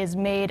action is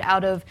made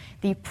out of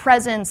the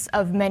presence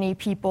of many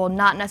people,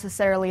 not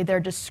necessarily their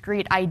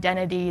discrete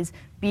identities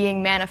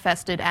being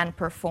manifested and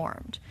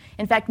performed.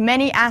 In fact,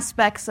 many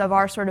aspects of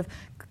our sort of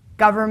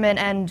government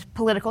and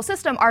political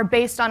system are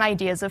based on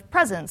ideas of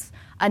presence.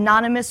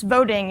 Anonymous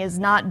voting is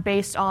not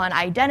based on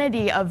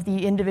identity of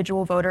the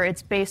individual voter,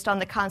 it's based on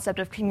the concept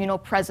of communal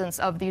presence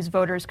of these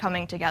voters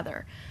coming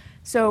together.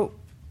 So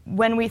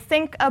when we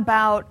think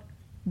about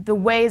the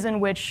ways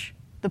in which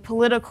the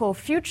political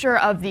future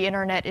of the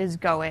internet is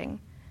going,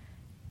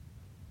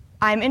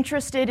 I'm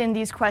interested in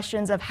these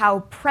questions of how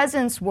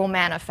presence will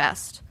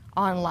manifest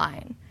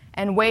online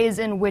and ways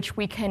in which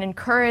we can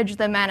encourage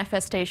the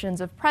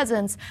manifestations of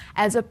presence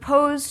as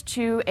opposed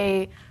to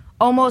a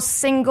almost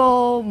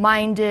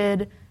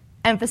single-minded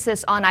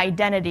emphasis on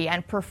identity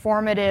and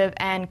performative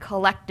and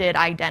collected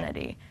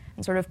identity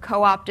and sort of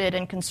co-opted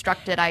and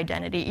constructed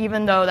identity,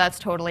 even though that's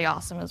totally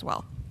awesome as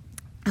well.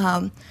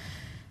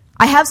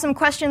 I have some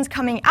questions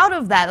coming out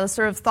of that, those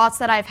sort of thoughts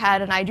that I've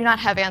had, and I do not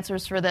have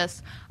answers for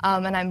this,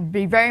 and I'm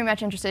very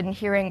much interested in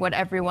hearing what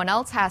everyone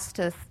else has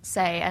to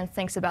say and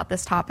thinks about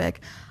this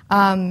topic.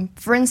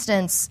 For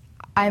instance,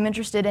 I'm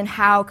interested in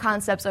how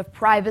concepts of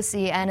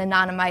privacy and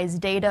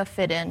anonymized data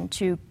fit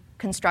into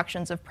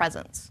constructions of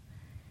presence,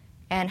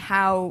 and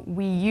how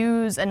we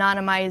use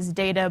anonymized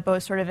data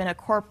both sort of in a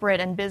corporate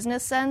and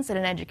business sense, in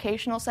an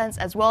educational sense,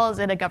 as well as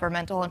in a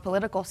governmental and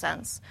political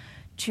sense,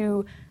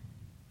 to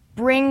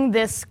bring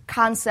this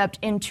concept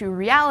into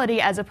reality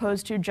as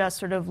opposed to just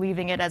sort of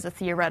leaving it as a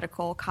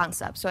theoretical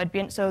concept.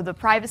 So the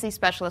privacy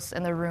specialists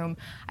in the room,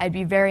 I'd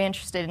be very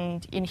interested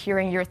in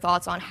hearing your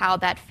thoughts on how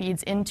that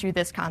feeds into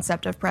this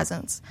concept of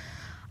presence.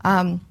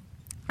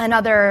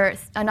 Another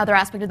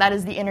aspect of that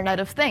is the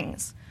Internet of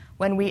Things.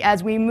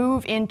 As we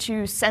move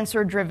into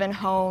sensor-driven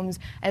homes,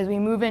 as we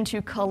move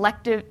into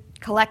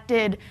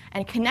collected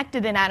and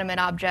connected inanimate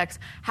objects,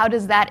 how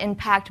does that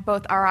impact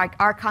both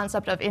our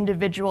concept of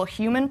individual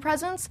human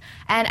presence,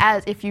 and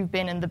as if you've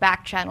been in the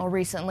back channel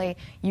recently,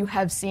 you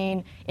have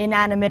seen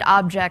inanimate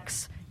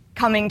objects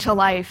coming to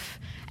life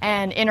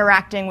and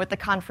interacting with the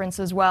conference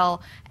as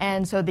well.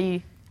 And so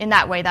in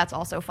that way, that's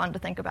also fun to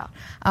think about.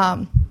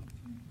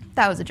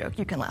 That was a joke,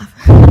 you can laugh.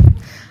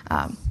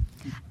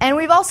 And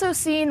we've also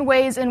seen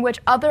ways in which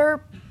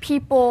other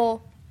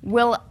people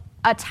will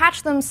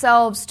attach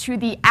themselves to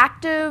the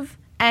active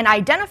and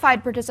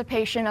identified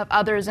participation of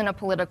others in a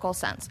political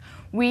sense.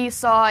 We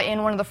saw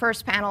in one of the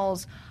first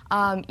panels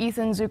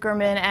Ethan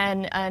Zuckerman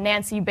and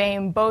Nancy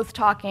Baim both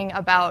talking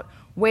about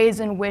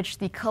ways in which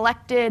the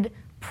collected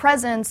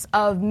presence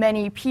of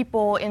many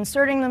people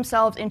inserting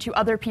themselves into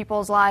other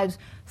people's lives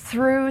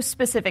through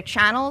specific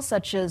channels,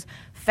 such as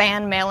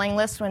fan mailing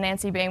lists, when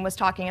Nancy Bain was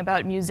talking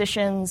about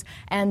musicians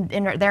and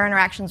their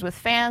interactions with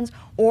fans,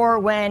 or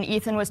when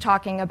Ethan was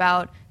talking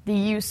about the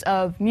use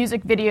of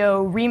music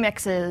video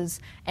remixes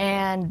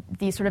and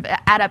the sort of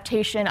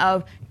adaptation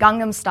of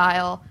Gangnam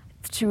Style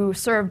to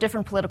serve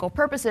different political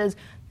purposes.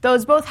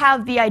 Those both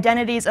have the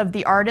identities of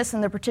the artists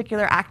and the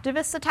particular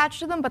activists attached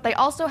to them, but they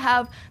also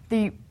have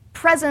the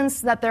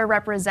presence that they're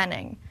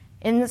representing.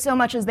 In so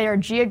much as they are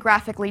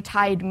geographically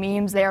tied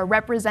memes, they are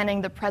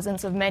representing the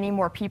presence of many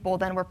more people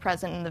than were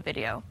present in the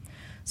video.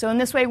 So in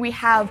this way, we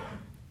have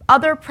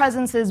other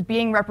presences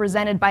being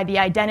represented by the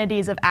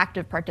identities of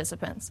active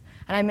participants.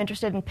 And I'm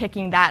interested in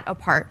picking that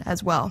apart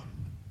as well.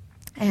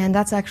 And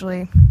that's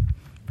actually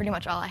pretty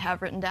much all I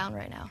have written down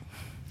right now.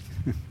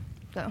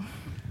 So.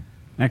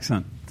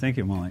 Excellent. Thank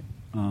you, Molly.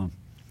 Why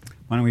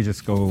don't we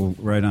just go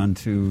right on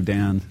to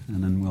Dan,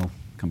 and then we'll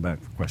come back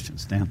for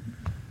questions. Dan?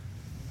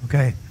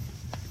 Okay.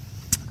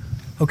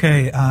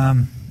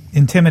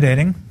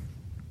 Intimidating.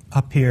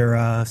 Up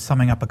here,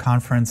 summing up a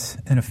conference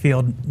in a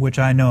field which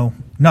I know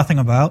nothing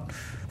about,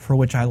 for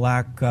which I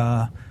lack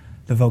the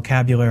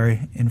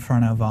vocabulary in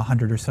front of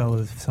 100 or so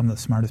of some of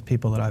the smartest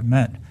people that I've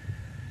met.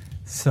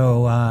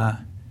 So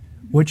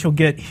what you'll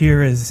get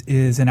here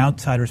is an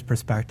outsider's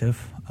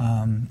perspective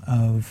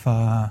of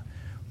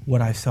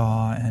what I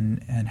saw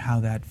and how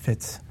that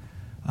fits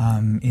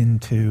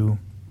into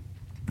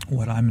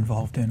what I'm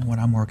involved in, what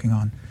I'm working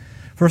on.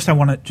 First, I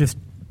want to just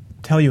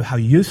tell you how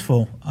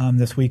useful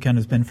this weekend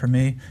has been for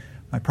me.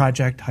 My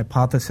project,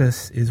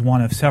 Hypothesis, is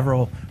one of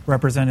several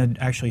represented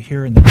actually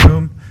here in the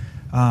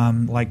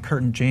room, like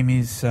Kurt and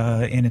Jamie's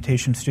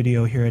annotation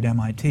studio here at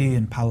MIT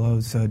and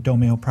Paolo's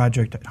Domeo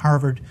project at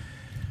Harvard,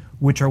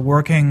 which are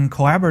working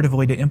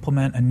collaboratively to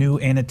implement a new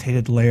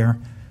annotated layer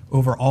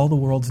over all the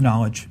world's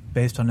knowledge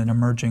based on an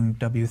emerging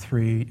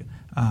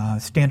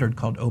W3 standard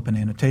called Open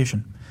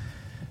Annotation.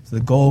 So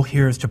the goal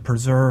here is to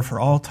preserve for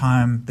all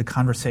time the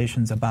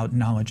conversations about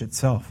knowledge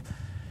itself.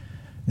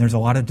 There's a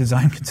lot of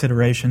design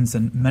considerations,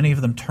 and many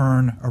of them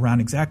turn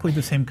around exactly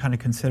the same kind of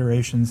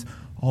considerations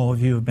all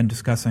of you have been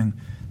discussing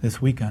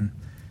this weekend.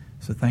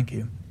 So thank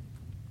you.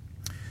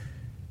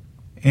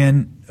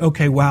 And,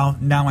 okay, wow,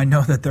 now I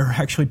know that there are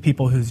actually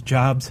people whose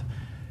jobs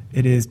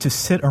it is to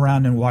sit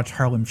around and watch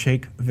Harlem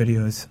Shake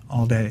videos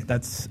all day.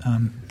 That's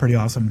pretty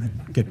awesome.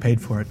 Get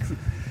paid for it.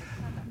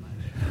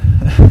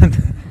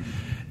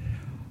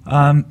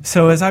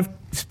 So as I've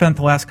spent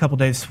the last couple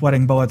days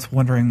sweating bullets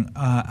wondering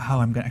how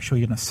I'm actually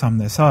going to sum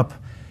this up,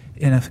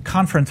 in a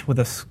conference with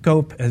a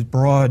scope as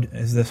broad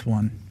as this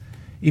one,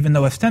 even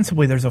though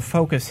ostensibly there's a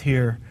focus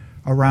here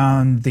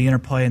around the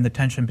interplay and the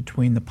tension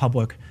between the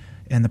public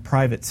and the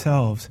private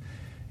selves,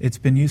 it's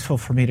been useful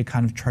for me to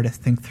kind of try to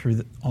think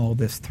through all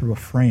this through a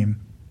frame.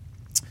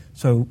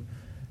 So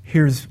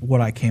here's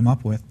what I came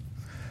up with.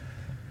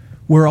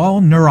 We're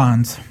all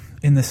neurons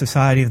in the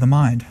society of the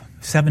mind,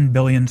 7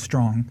 billion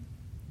strong.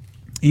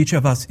 Each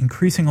of us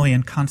increasingly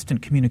in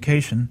constant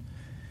communication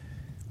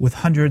with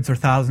hundreds or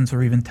thousands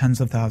or even tens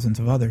of thousands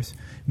of others.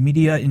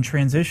 Media in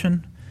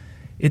transition,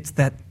 it's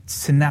that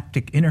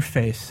synaptic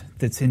interface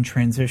that's in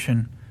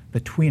transition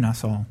between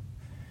us all.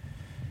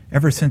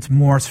 Ever since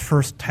Morse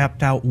first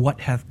tapped out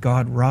 "What hath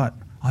God wrought"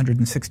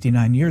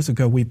 169 years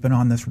ago, we've been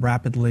on this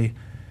rapidly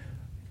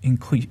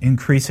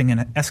increasing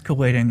and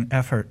escalating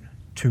effort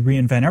to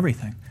reinvent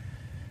everything.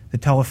 The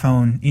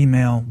telephone,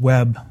 email,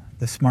 web,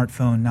 the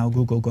smartphone, now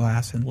Google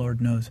Glass, and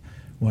Lord knows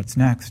what's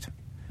next.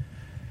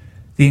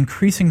 The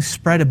increasing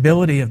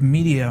spreadability of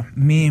media,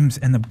 memes,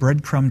 and the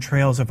breadcrumb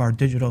trails of our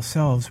digital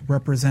selves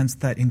represents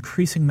that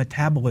increasing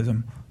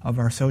metabolism of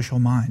our social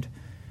mind.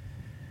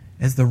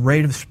 As the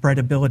rate of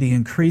spreadability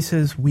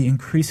increases, we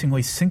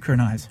increasingly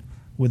synchronize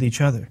with each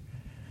other.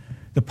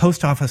 The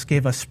post office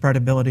gave us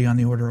spreadability on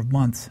the order of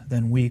months,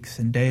 then weeks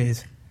and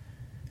days.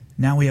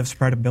 Now we have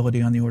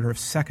spreadability on the order of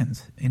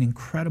seconds in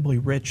incredibly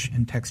rich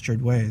and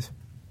textured ways.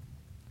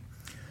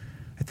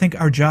 I think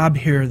our job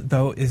here,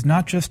 though, is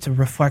not just to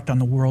reflect on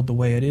the world the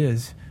way it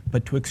is,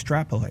 but to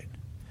extrapolate.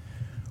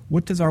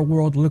 What does our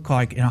world look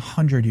like in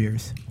 100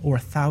 years or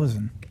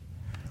 1,000?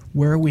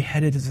 Where are we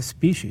headed as a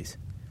species?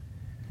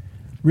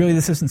 Really,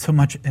 this isn't so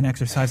much an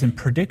exercise in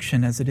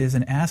prediction as it is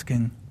in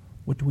asking,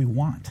 what do we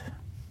want?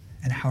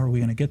 And how are we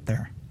going to get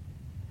there?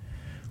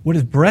 What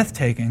is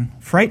breathtaking,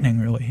 frightening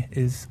really,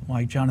 is,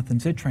 like Jonathan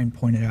Zittrain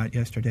pointed out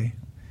yesterday,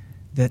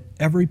 that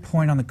every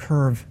point on the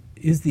curve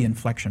is the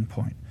inflection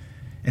point.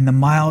 And the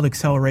mild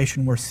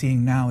acceleration we're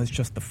seeing now is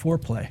just the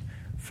foreplay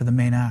for the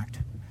main act.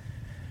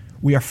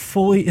 We are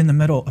fully in the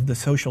middle of the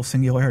social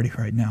singularity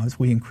right now as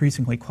we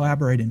increasingly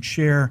collaborate and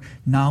share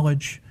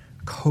knowledge,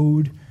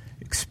 code,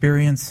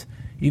 experience,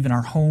 even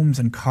our homes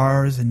and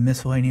cars and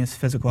miscellaneous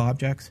physical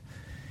objects.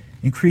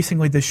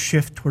 Increasingly, this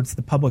shift towards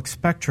the public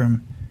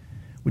spectrum,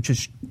 which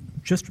is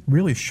just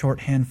really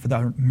shorthand for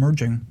the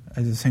merging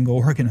as a single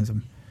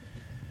organism.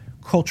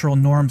 Cultural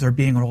norms are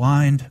being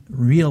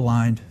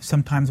realigned,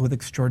 sometimes with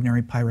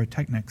extraordinary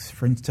pyrotechnics,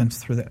 for instance,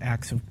 through the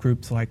acts of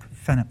groups like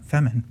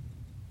Femin.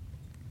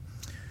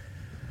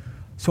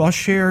 So I'll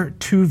share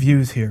two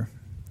views here,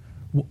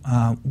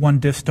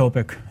 one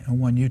dystopic and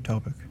one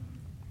utopic.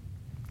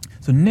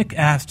 So Nick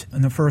asked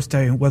on the first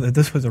day whether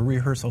this was a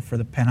rehearsal for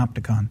the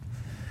Panopticon,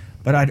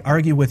 but I'd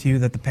argue with you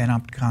that the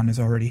Panopticon is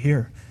already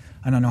here.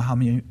 I don't know how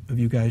many of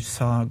you guys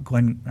saw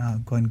Glenn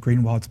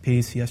Greenwald's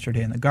piece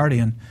yesterday in The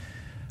Guardian,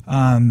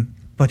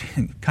 but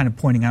kind of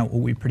pointing out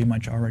what we pretty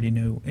much already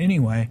knew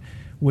anyway,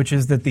 which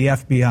is that the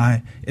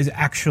FBI is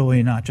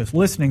actually not just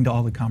listening to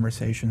all the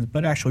conversations,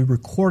 but actually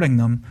recording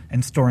them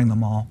and storing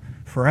them all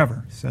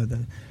forever. So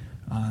that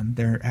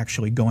they're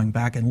actually going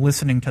back and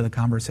listening to the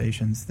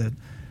conversations that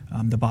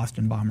the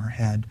Boston bomber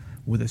had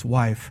with his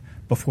wife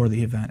before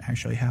the event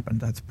actually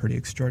happened. That's pretty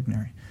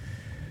extraordinary.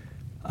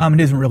 It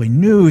isn't really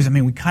news. I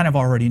mean, we kind of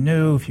already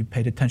knew, if you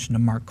paid attention to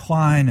Mark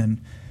Klein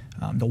and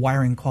the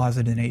wiring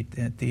closet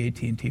at the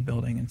AT&T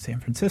building in San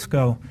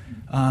Francisco,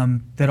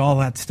 that all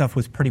that stuff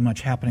was pretty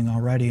much happening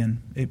already,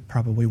 and it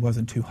probably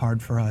wasn't too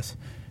hard for us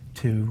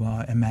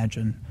to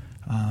imagine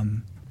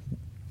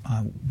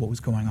what was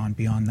going on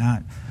beyond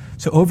that.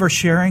 So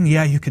oversharing,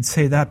 yeah, you could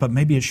say that, but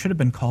maybe it should have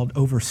been called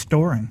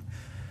overstoring.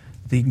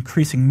 The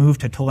increasing move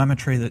to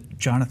telemetry that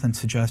Jonathan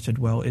suggested,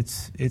 well,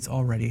 it's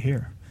already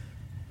here.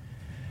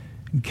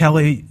 And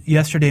Kelly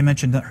yesterday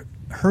mentioned that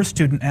her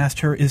student asked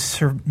her, is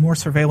more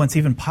surveillance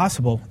even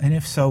possible? And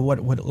if so,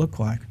 what would it look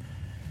like?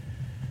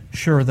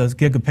 Sure, those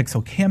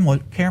gigapixel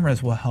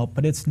cameras will help,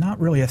 but it's not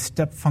really a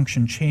step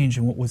function change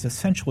in what was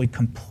essentially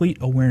complete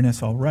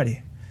awareness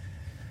already.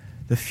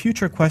 The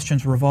future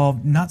questions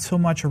revolve not so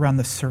much around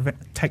the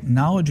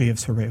technology of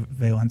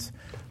surveillance,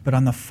 but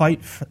on the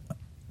fight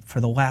for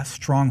the last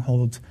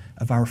strongholds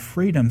of our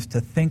freedoms to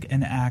think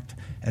and act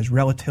as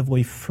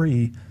relatively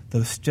free,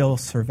 though still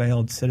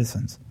surveilled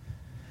citizens.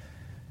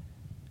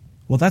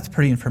 Well, that's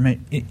pretty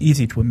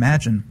easy to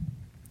imagine,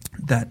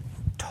 that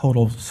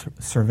total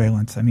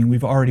surveillance. I mean,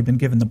 we've already been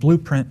given the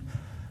blueprint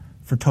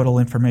for total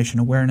information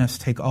awareness.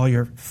 Take all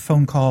your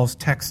phone calls,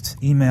 texts,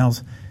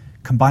 emails,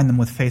 combine them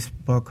with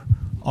Facebook,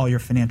 all your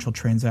financial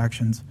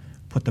transactions,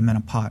 put them in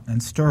a pot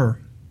and stir.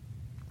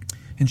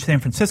 In San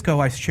Francisco,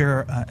 I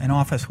share an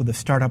office with a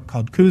startup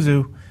called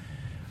Kuzu,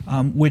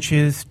 which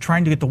is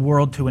trying to get the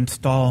world to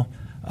install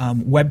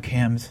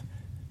webcams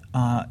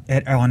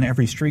on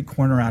every street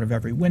corner, out of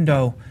every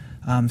window,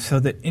 so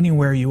that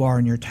anywhere you are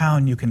in your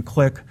town, you can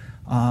click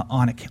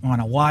on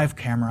a live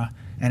camera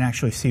and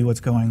actually see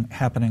what's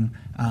happening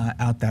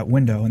out that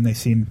window. And they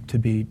seem to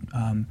be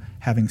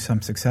having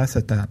some success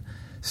at that.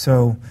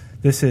 So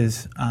this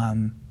is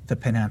the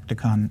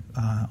Panopticon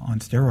on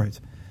steroids.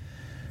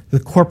 The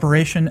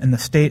corporation and the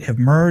state have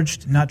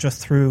merged, not just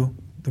through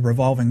the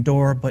revolving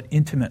door, but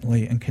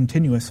intimately and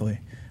continuously.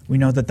 We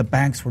know that the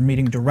banks were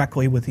meeting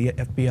directly with the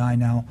FBI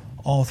now,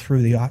 all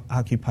through the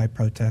Occupy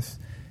protests,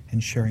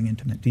 and sharing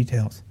intimate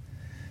details.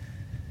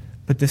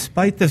 But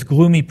despite this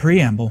gloomy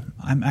preamble,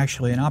 I'm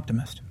actually an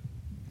optimist.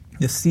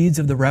 The seeds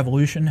of the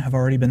revolution have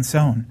already been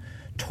sown.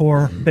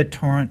 Tor,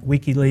 BitTorrent,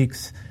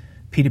 WikiLeaks,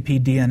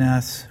 P2P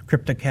DNS,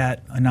 CryptoCat,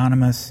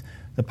 Anonymous,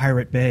 the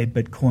Pirate Bay,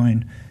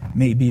 Bitcoin,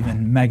 maybe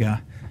even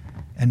Mega,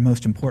 and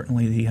most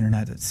importantly, the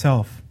Internet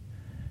itself.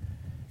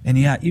 And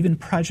yeah, even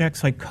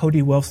projects like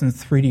Cody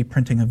Wilson's 3D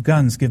printing of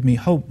guns give me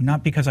hope,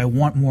 not because I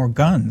want more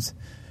guns,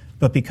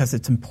 but because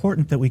it's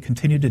important that we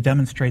continue to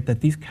demonstrate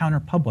that these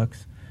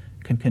counterpublics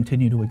can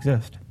continue to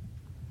exist.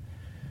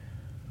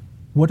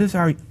 What does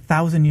our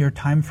 1,000-year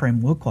time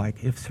frame look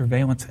like if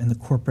surveillance and the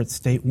corporate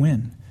state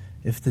win?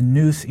 If the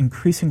noose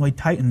increasingly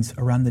tightens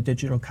around the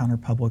digital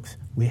counterpublics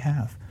we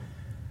have,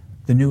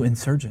 the new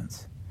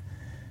insurgents?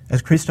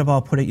 As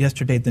Cristobal put it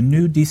yesterday, the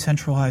new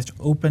decentralized,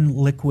 open,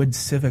 liquid,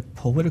 civic,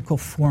 political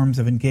forms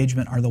of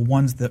engagement are the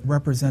ones that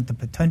represent the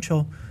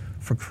potential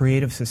for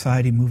creative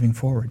society moving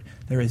forward.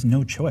 There is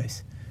no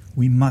choice.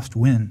 We must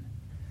win.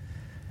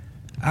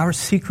 Our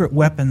secret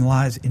weapon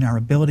lies in our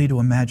ability to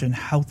imagine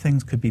how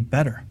things could be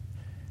better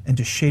and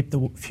to shape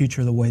the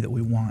future the way that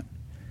we want.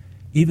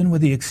 Even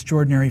with the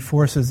extraordinary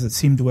forces that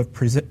seem to have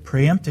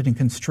preempted and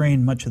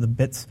constrained much of the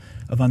bits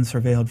of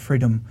unsurveilled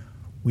freedom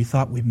we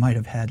thought we might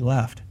have had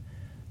left,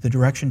 the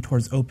direction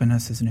towards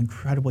openness is an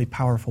incredibly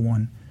powerful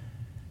one,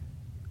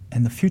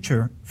 and the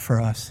future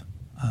for us,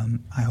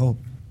 I hope.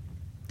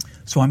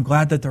 So I'm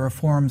glad that there are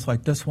forums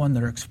like this one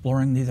that are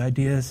exploring these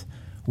ideas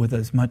with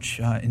as much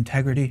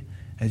integrity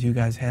as you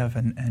guys have,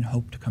 and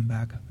hope to come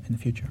back in the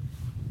future.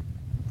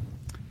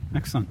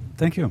 Excellent.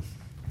 Thank you.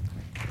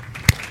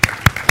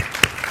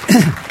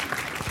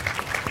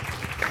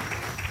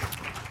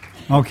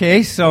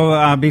 Okay,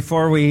 so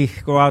before we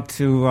go out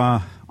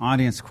to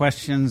audience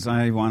questions,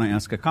 I want to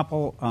ask a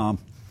couple.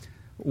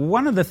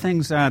 One of the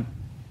things that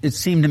it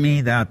seemed to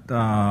me that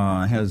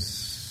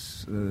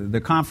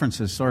the conference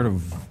has sort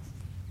of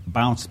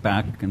bounced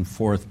back and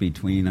forth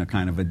between a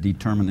kind of a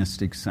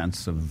deterministic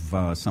sense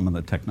of some of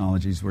the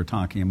technologies we're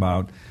talking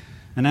about,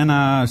 and then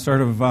a sort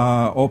of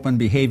open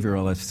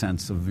behavioralist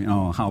sense of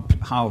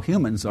how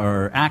humans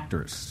are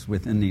actors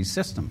within these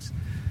systems.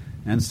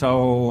 And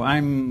so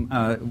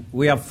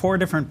we have 4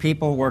 different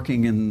people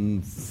working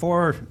in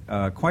 4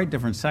 quite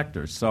different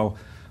sectors. So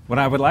what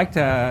I would like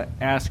to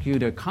ask you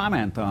to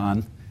comment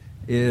on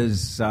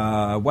is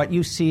what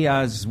you see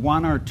as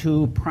 1 or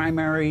 2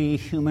 primary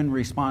human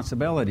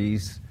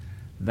responsibilities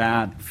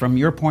that, from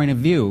your point of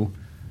view,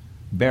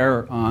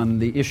 bear on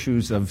the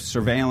issues of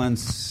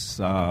surveillance,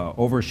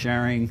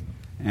 oversharing,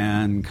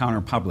 and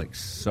counterpublics.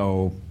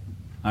 So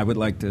I would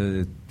like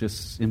to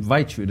just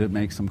invite you to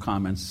make some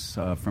comments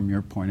from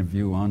your point of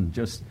view on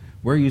just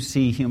where you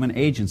see human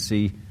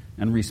agency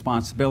and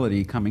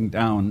responsibility coming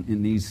down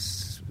in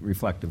these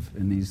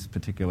in these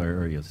particular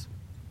areas.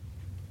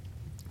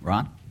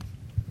 Ron?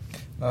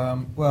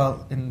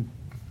 Well, in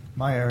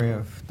my area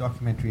of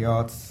documentary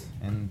arts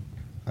and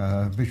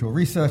visual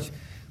research,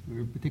 we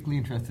were particularly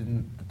interested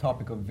in the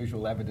topic of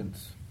visual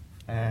evidence.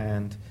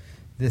 And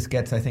this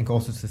gets, I think,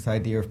 also to this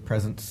idea of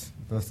presence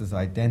versus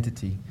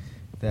identity,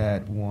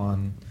 that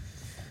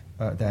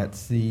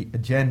that's the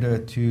agenda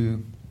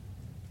to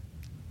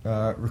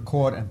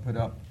record and put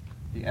up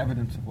the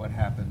evidence of what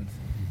happens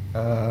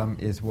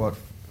is what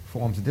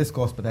forms a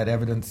discourse, but that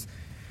evidence,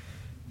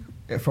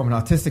 from an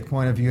artistic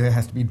point of view, it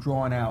has to be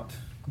drawn out.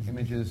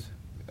 Images,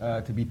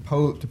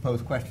 to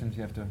pose questions,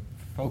 you have to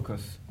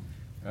focus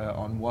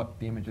on what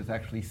the images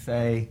actually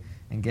say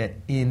and get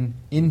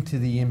into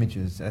the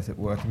images, as it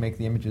were, to make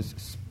the images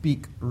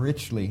speak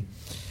richly.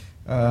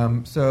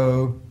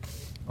 So,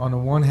 on the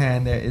one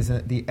hand, there is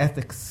the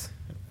ethics.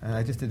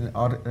 I just did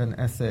an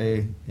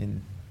essay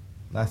in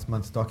last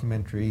month's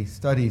Documentary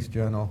Studies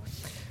journal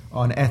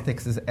on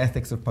ethics as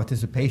ethics of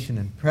participation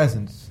and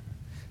presence,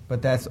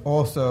 but that's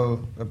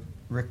also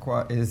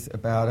is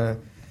about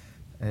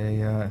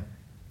a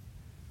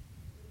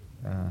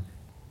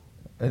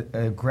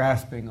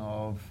grasping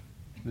of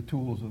the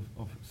tools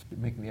of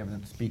making the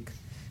evidence speak,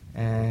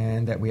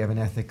 and that we have an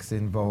ethics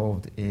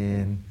involved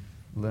in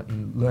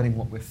learning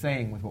what we're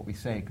saying with what we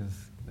say, because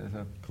there's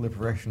a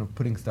proliferation of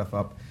putting stuff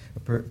up, a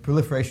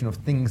proliferation of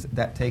things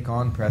that take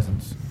on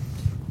presence,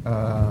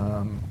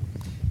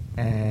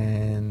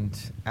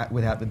 and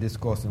without the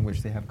discourse in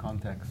which they have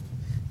context.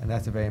 And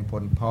that's a very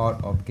important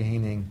part of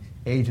gaining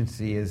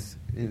agency is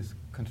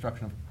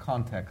construction of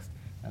context.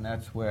 And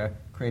that's where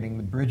creating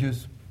the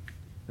bridges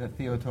that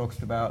Theo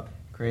talks about,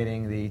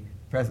 creating the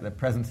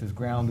presence is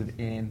grounded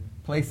in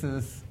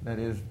places, that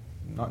is,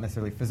 not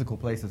necessarily physical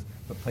places,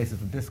 but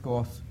places of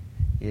discourse.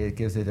 It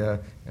gives it a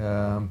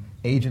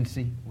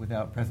agency.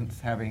 Without presence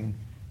having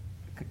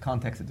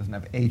context, it doesn't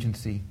have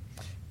agency.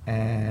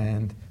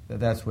 And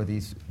that's where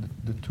the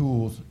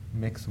tools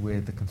mix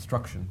with the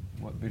construction,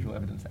 what visual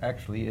evidence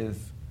actually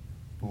is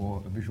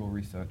for a visual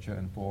researcher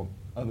and for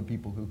other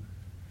people who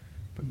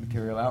put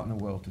material out in the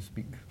world to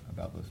speak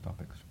about those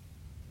topics.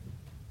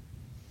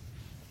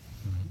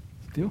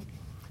 Theo?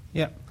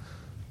 Yeah.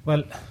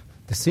 Well,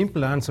 the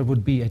simple answer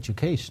would be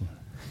education.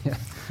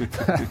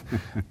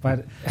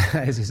 But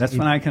as you that's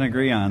one I can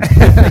agree on.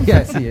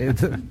 Yes, yeah,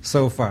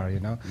 so far, you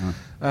know.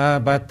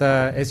 But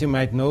as you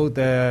might know,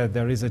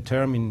 there is a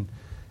term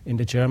in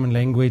the German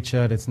language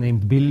that's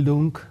named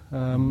Bildung,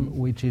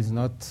 which is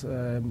not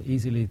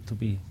easily to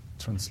be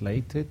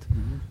translated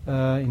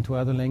into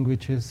other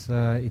languages.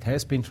 It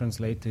has been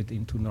translated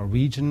into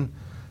Norwegian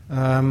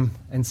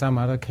and some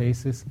other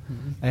cases.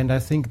 And I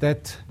think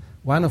that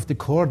one of the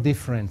core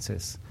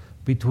differences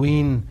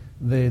between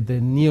the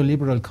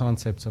neoliberal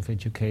concepts of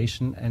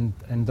education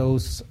and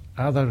those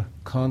other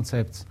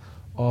concepts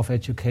of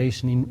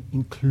education,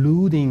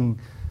 including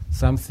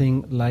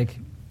something like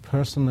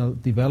personal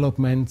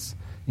developments,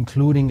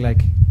 including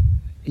like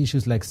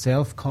issues like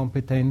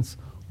self-competence,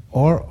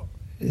 or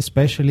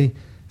especially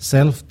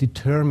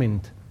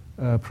self-determined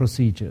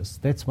procedures.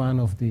 That's one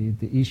of the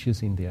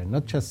issues in there.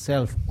 Not just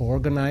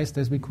self-organized,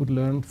 as we could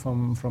learn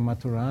from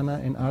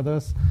Maturana and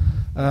others,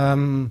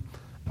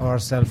 or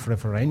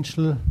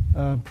self-referential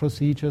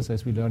procedures,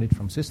 as we learned it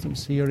from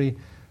systems theory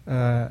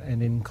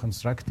and in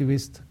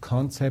constructivist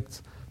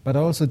concepts, but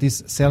also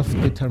this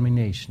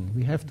self-determination.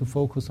 We have to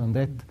focus on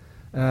that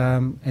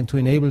and to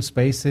enable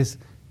spaces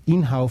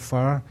in how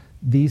far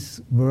this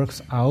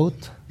works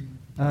out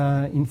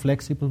in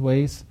flexible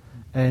ways,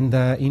 and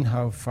in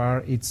how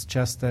far it's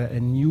just a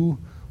new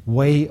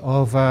way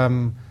of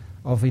in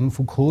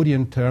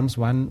Foucauldian terms,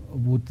 one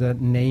would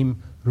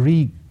name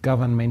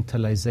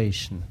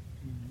re-governmentalization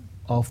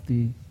of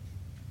the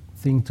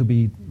thing to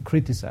be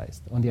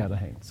criticized, on the other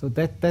hand. So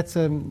that's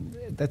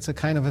a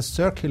kind of a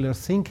circular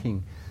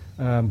thinking,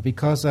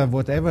 because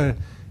whatever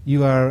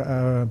you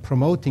are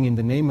promoting in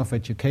the name of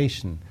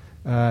education,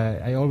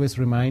 I always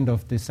remind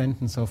of the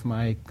sentence of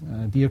my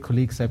dear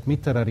colleague Sepp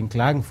Mitterer in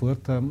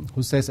Klagenfurt,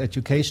 who says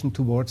education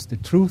towards the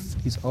truth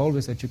is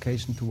always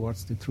education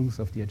towards the truth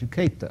of the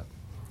educator.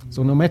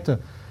 So no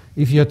matter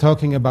if you're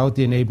talking about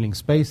the enabling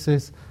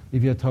spaces,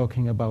 if you're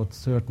talking about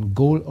certain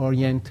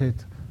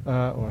goal-oriented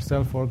or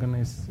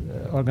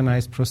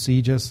self-organized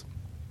procedures,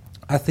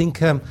 I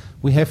think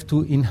we have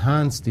to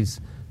enhance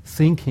this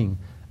thinking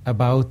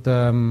about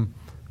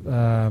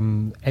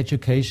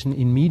education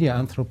in media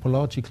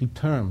anthropological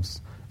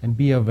terms and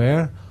be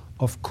aware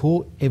of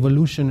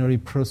co-evolutionary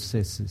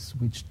processes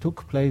which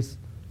took place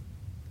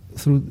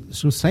through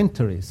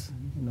centuries.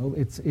 You know,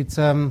 it's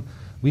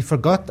we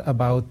forgot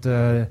about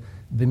the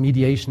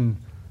mediation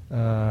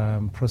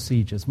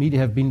procedures. Media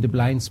have been the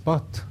blind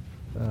spot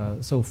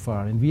so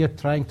far, and we are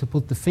trying to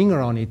put the finger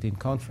on it in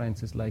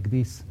conferences like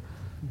this.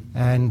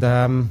 And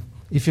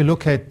if you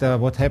look at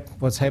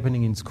what's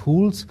happening in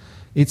schools,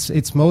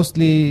 it's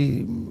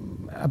mostly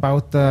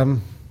about, I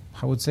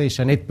would say,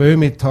 Jeanette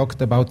Böhme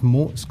talked about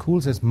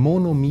schools as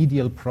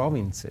monomedial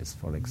provinces,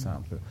 for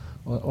example,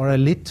 or a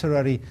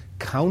literary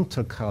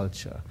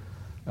counterculture.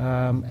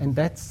 And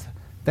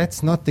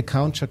that's not the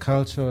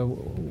counterculture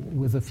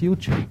with a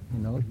future,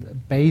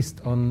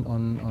 based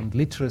on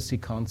literacy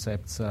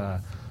concepts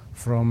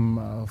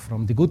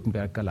from the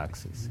Gutenberg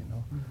galaxies.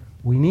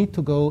 We need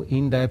to go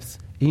in depth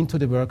into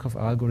the work of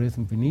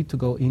algorithms. We need to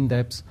go in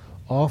depth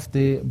of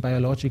the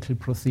biological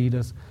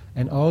procedures,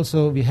 and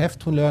also we have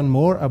to learn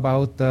more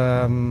about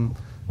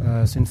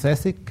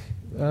synthetic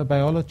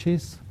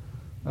biologies,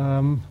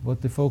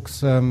 what the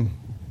folks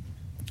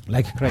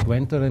like Craig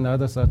Venter and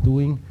others are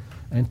doing,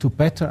 and to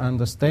better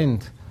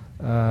understand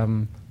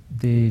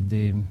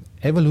the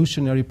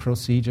evolutionary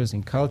procedures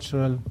in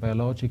cultural,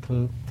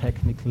 biological,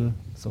 technical,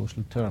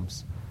 social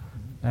terms.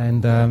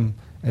 And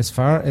as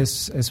far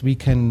as we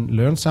can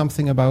learn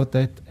something about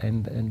that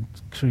and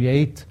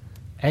create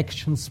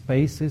action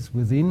spaces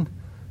within,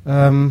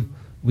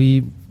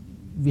 we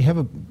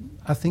have,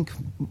 I think,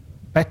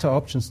 better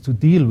options to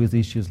deal with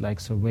issues like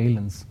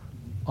surveillance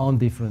on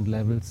different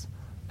levels,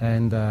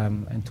 and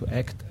to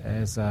act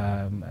as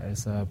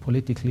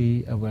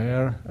politically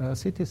aware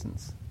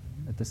citizens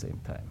at the same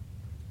time.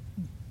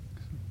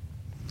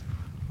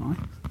 All right.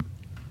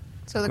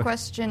 So the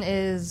question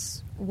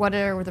is, what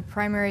are the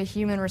primary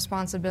human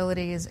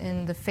responsibilities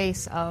in the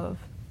face of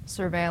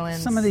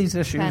surveillance? Some of these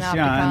issues,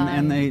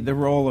 and the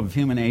role of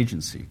human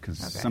agency, because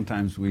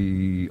sometimes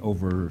we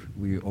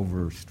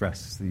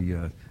overstress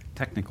the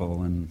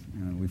technical, and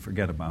we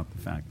forget about the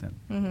fact that.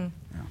 Mm-hmm.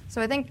 Yeah.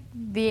 So I think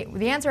the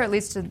answer, at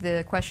least to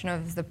the question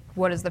of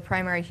what is the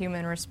primary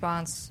human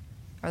response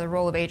or the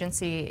role of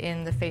agency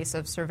in the face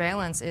of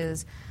surveillance,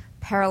 is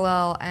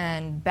parallel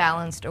and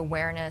balanced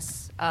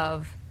awareness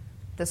of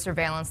the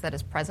surveillance that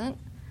is present,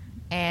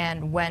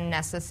 and when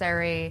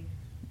necessary,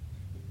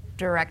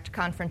 direct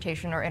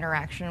confrontation or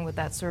interaction with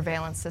that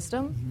surveillance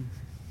system. Mm-hmm.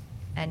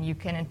 And you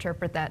can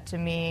interpret that to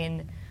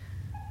mean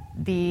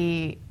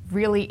the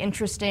really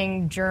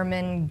interesting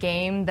German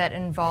game that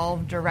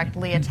involved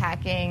directly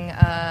attacking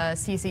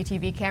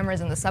CCTV cameras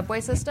in the subway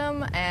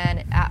system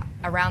and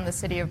around the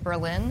city of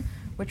Berlin,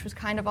 which was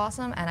kind of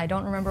awesome, and I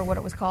don't remember what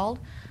it was called.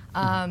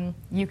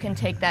 You can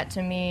take that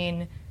to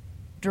mean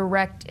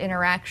direct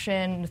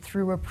interaction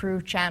through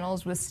approved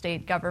channels with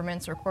state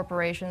governments or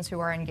corporations who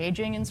are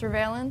engaging in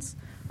surveillance.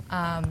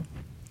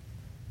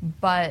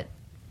 But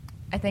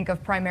I think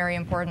of primary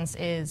importance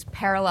is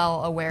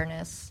parallel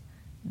awareness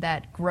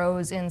that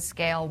grows in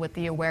scale with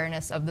the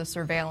awareness of the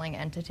surveilling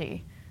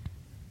entity,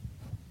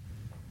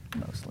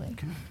 mostly.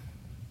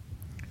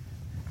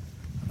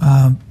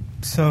 Okay.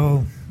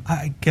 So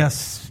I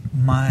guess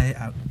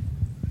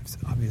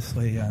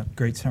obviously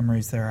great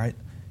summaries there. I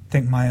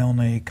think my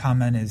only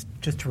comment is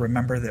just to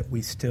remember that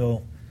we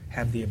still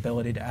have the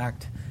ability to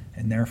act,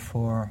 and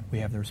therefore we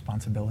have the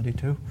responsibility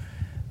to.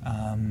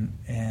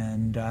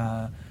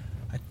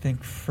 I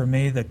think for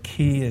me the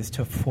key is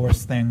to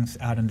force things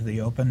out into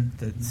the open.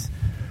 That's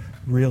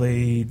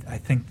really, I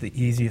think, the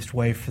easiest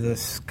way for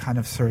this kind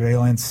of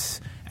surveillance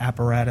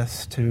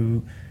apparatus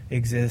to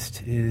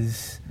exist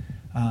is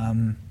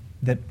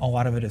that a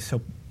lot of it is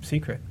so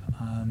secret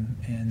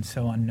and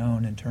so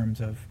unknown in terms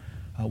of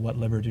what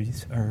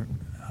liberties are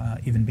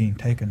even being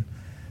taken.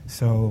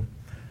 So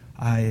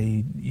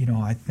I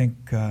think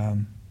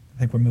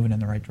we're moving in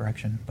the right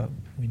direction, but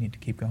we need to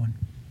keep going.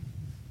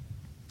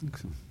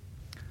 Excellent.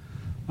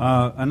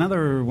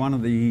 Another one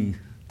of the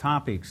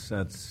topics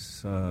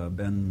that's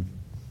been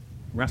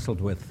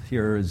wrestled with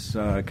here is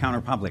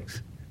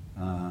counterpublics.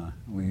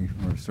 We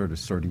were sort of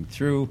sorting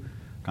through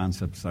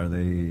concepts.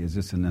 Is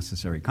this a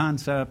necessary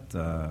concept?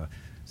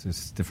 Is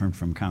this different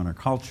from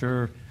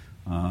counterculture?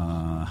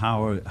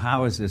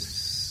 How is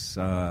this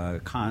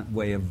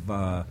way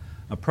of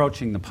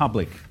approaching the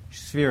public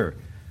sphere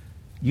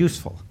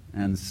useful?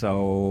 And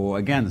so,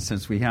 again,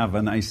 since we have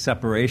a nice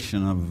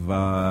separation of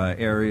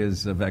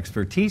areas of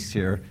expertise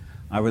here,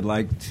 I would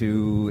like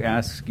to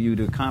ask you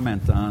to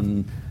comment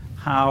on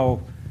how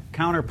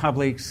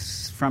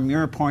counterpublics, from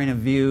your point of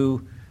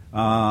view,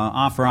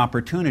 offer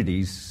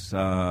opportunities,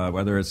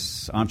 whether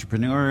it's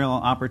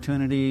entrepreneurial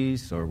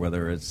opportunities or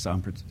whether it's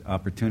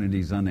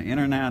opportunities on the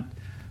internet,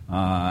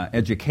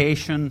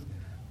 education,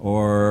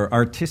 or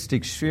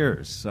artistic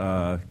spheres.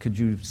 Could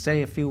you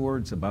say a few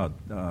words about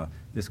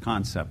this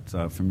concept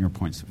from your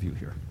points of view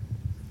here?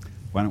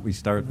 Why don't we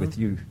start with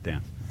you,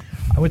 Dan?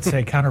 I would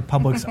say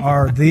counterpublics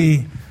are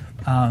the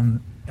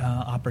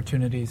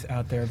opportunities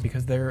out there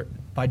because they're,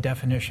 by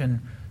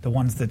definition, the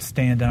ones that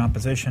stand in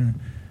opposition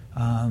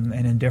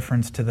and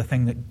indifference to the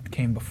thing that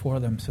came before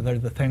them. So they're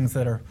the things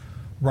that are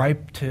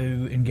ripe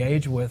to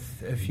engage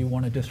with if you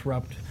want to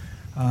disrupt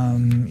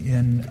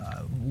in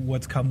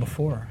what's come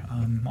before,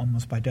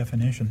 almost by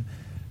definition.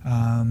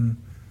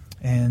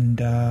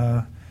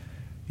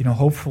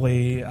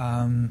 Hopefully,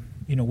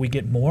 we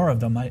get more of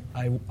them.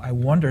 I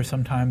wonder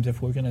sometimes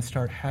if we're going to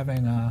start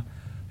having a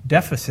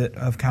deficit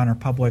of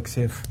counterpublics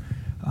if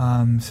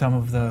some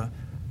of the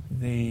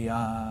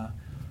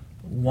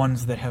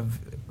ones that have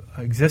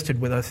existed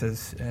with us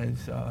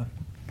as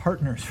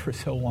partners for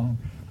so long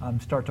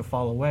start to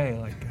fall away,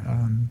 like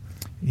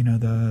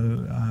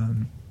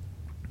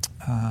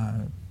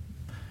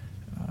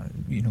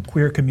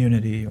queer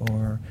community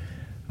or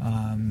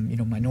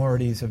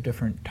minorities of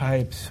different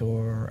types,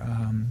 or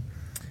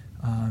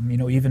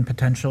even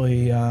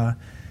potentially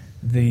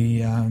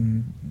the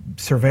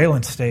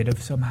surveillance state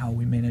of somehow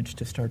we managed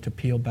to start to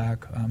peel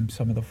back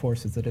some of the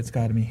forces that it's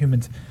got. I mean,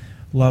 humans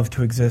love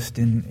to exist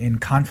in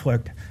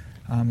conflict.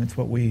 It's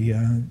what we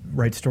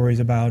write stories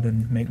about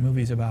and make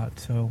movies about.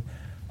 So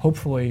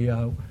hopefully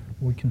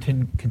we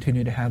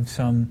continue to have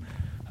some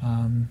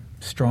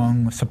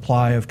strong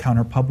supply of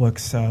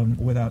counterpublics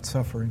without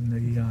suffering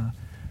the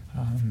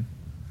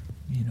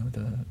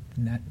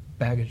net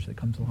baggage that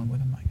comes along with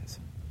them, I guess.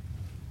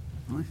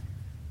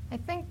 I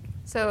think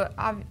so.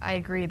 I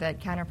agree that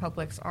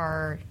counterpublics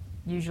are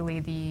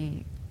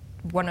usually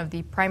one of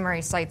the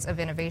primary sites of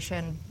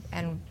innovation.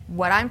 And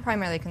what I'm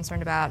primarily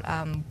concerned about,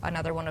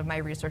 another one of my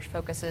research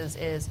focuses,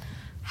 is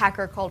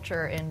hacker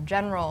culture in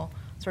general,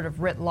 sort of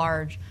writ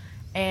large.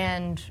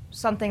 And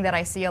something that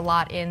I see a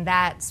lot in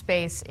that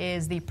space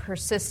is the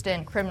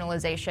persistent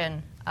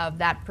criminalization of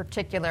that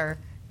particular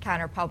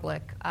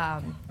counterpublic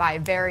by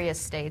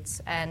various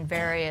states and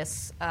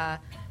various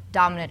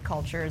dominant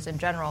cultures in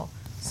general.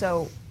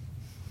 So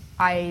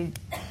I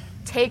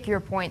take your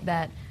point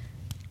that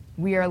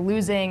we are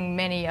losing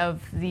many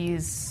of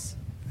these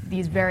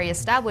very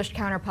established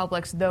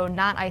counterpublics, though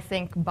not, I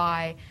think,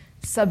 by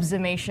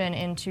subsumation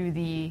into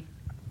the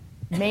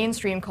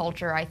mainstream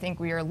culture. I think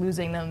we are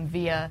losing them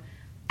via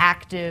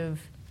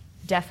active,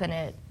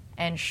 definite,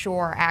 and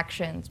sure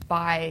actions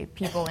by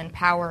people in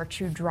power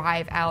to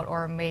drive out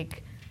or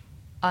make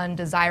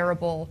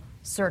undesirable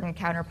certain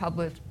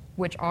counterpublics,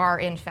 which are,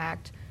 in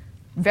fact,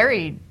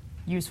 very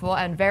useful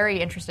and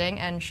very interesting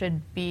and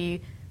should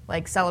be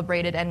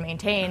celebrated and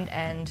maintained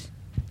and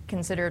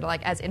considered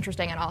as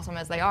interesting and awesome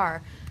as they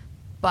are,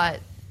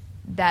 but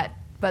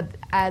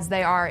as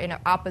they are in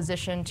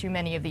opposition to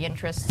many of the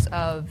interests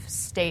of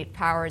state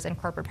powers and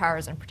corporate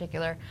powers in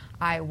particular,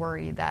 I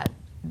worry that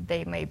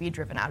they may be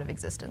driven out of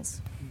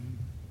existence.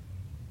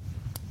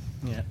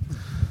 Yeah.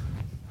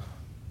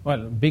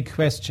 Well, big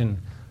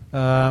question.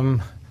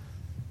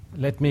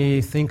 Let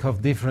me think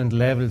of different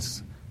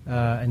levels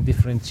and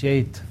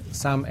differentiate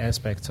some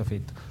aspects of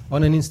it.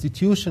 On an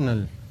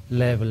institutional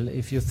level,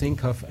 if you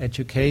think of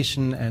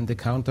education and the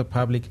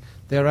counterpublic,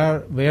 there are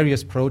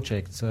various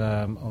projects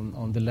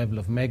on the level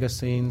of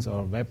magazines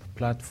or web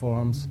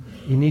platforms,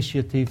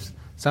 initiatives.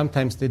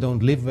 Sometimes they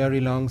don't live very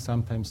long,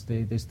 sometimes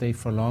they stay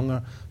for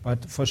longer,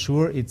 but for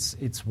sure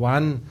it's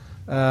one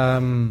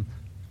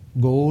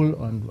goal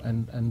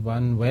and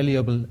one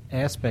valuable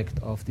aspect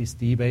of this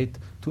debate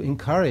to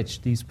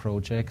encourage these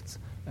projects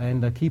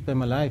and keep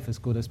them alive as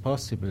good as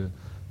possible.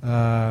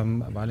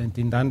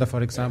 Valentin Danda,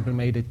 for example,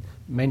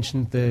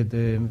 mentioned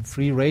the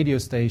free radio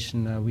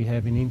station we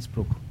have in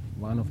Innsbruck,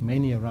 one of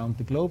many around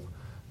the globe.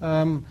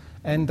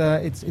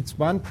 It's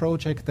one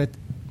project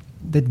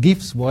that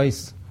gives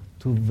voice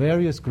to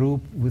various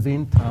groups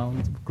within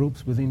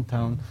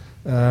town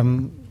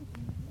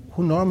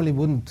who normally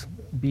wouldn't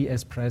be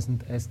as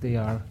present as they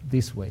are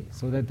this way.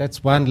 So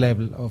that's one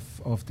level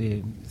of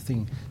the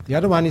thing. The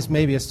other one is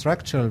maybe a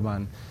structural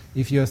one.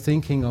 If you're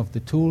thinking of the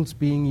tools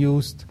being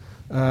used,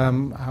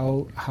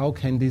 how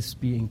can this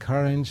be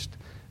encouraged?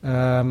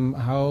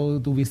 How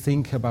do we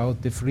think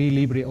about the free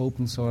libre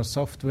open source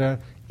software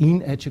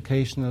in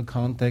educational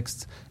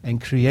contexts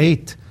and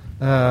create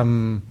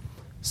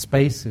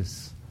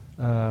spaces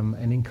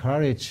and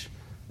encourage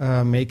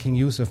making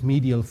use of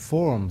medial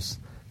forms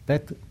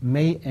that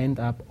may end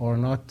up or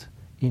not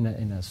in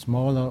a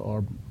smaller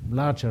or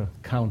larger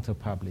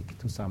counterpublic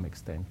to some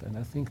extent. And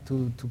I think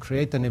to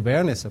create an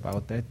awareness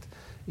about that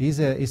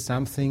is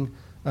something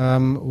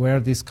where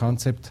this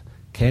concept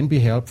can be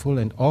helpful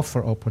and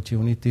offer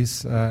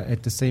opportunities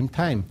at the same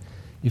time.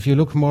 If you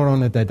look more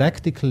on a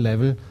didactical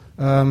level,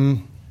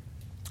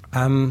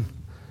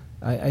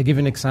 I give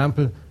an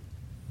example.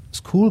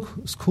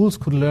 Schools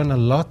could learn a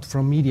lot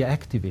from media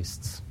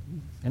activists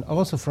and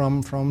also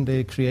from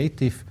the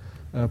creative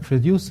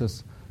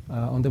producers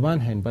on the one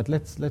hand. But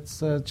let's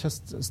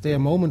just stay a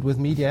moment with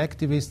media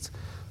activists.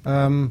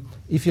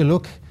 If you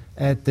look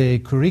at the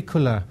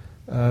curricula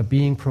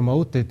being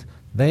promoted,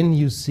 then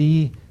you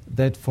see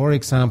that, for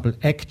example,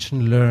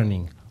 action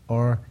learning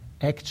or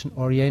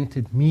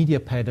action-oriented media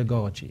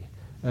pedagogy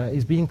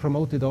is being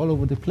promoted all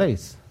over the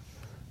place.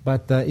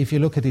 But if you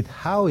look at it,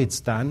 how it's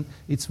done,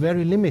 it's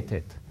very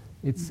limited.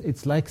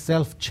 It's like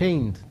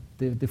self-chained,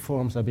 the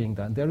forms are being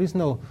done. There is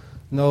no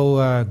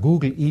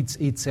Google Eats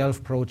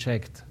Itself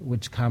project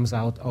which comes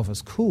out of a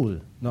school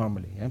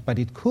normally, but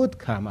it could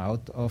come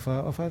out of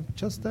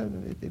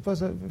it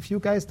was a few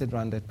guys that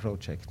run that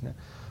project. Yeah?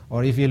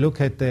 Or if you look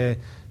at the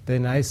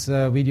nice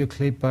video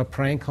clip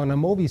Prank on a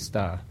Movie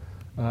Star,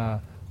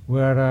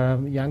 where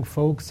young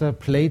folks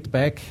played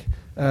back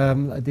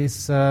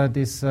this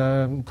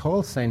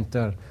call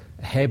center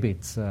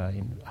habits,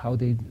 in how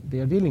they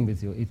are dealing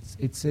with you.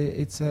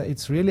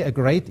 It's really a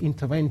great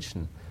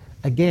intervention.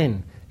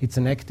 Again, it's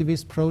an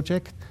activist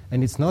project,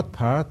 and it's not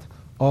part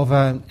of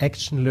an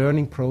action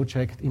learning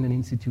project in an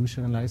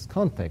institutionalized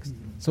context.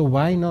 So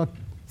why not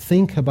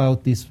think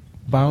about these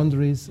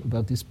boundaries,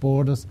 about these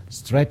borders,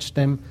 stretch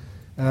them,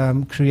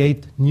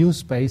 create new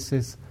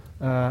spaces,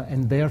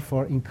 and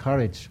therefore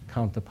encourage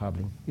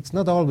counterpublishing. It's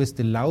not always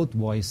the loud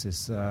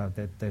voices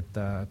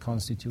that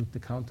constitute the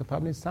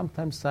counterpublishing.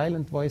 Sometimes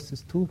silent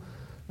voices too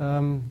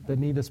that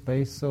need a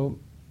space. So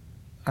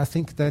I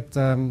think that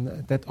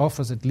that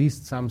offers at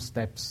least some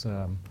steps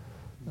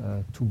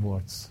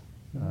towards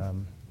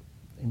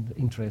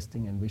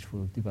interesting and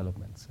wishful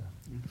developments.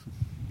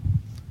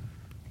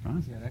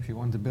 Right. Yeah, I actually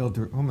wanted to build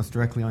almost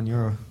directly on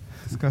your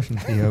discussion,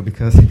 Theo,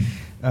 because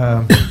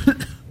one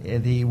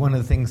of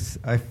the things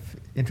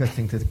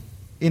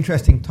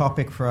interesting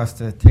topic for us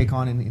to take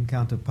on in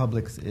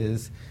counterpublics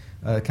is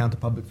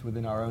counterpublics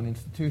within our own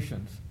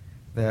institutions,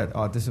 that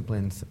our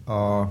disciplines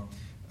are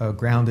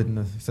grounded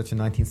in such a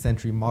 19th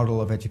century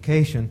model of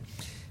education.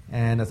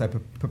 And as I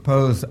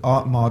propose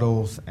art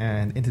models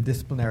and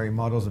interdisciplinary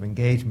models of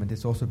engagement,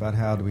 it's also about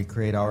how do we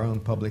create our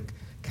own public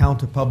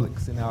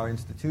counterpublics in our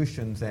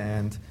institutions.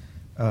 And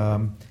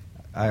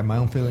my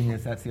own feeling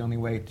is that's the only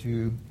way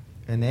to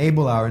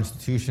enable our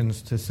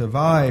institutions to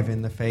survive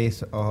in the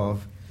face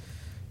of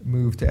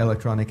move to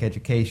electronic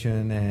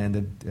education and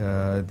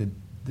the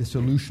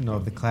dissolution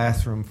of the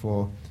classroom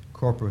for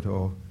corporate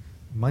or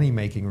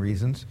money-making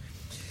reasons.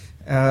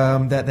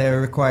 That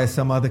there requires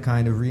some other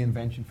kind of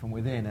reinvention from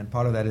within, and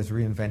part of that is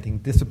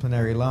reinventing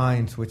disciplinary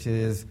lines, which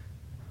is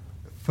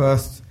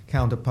first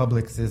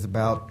counterpublics is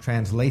about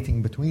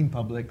translating between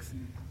publics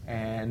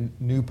and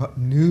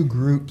new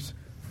groups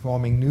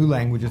forming new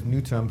languages,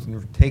 new terms,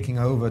 and taking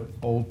over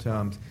old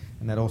terms,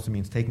 and that also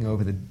means taking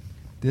over the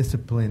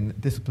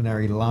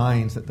disciplinary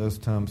lines that those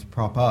terms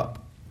prop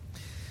up.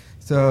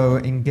 So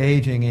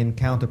engaging in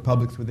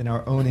counterpublics within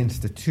our own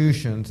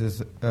institutions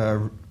is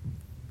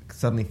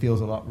suddenly feels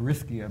a lot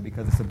riskier,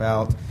 because it's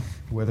about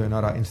whether or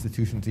not our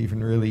institutions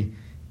even really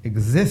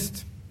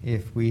exist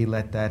if we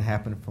let that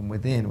happen from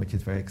within, which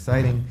is very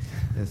exciting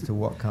as to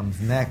what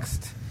comes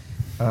next.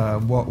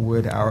 What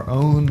would our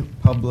own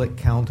public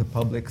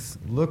counterpublics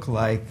look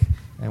like,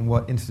 and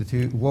what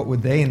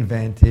would they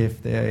invent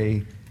if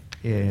they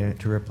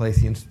to replace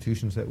the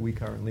institutions that we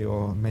currently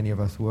or many of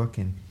us work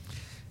in?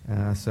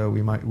 So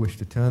we might wish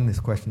to turn this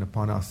question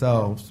upon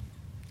ourselves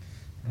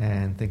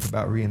and think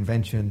about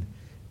reinvention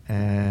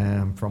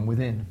from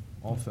within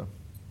also.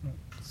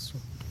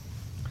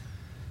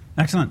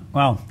 Excellent.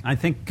 Well, I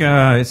think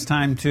it's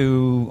time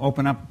to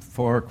open up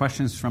for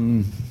questions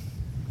from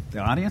the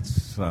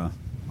audience,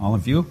 all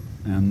of you,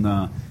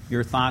 and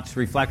your thoughts,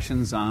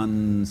 reflections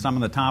on some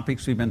of the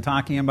topics we've been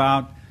talking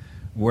about,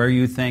 where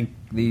you think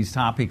these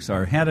topics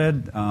are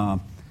headed,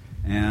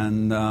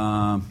 and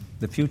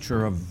the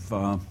future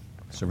of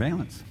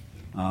surveillance.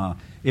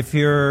 If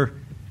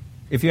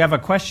you have a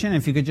question,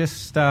 if you could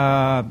just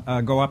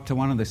go up to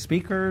one of the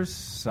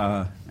speakers,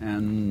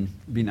 and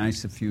it'd be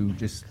nice if you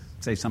just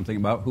say something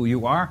about who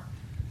you are.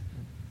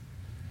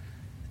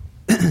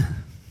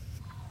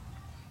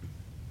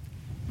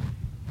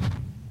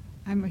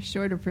 I'm a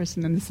shorter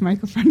person than this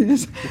microphone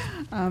is.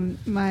 On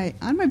my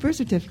birth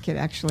certificate,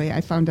 actually, I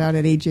found out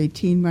at age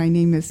 18 my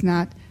name is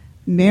not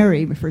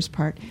Mary, the first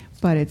part,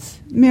 but it's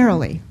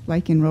Merrily,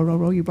 like in Row, Row,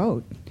 Row Your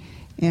Boat.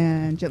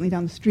 And gently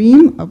down the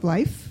stream of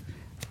life,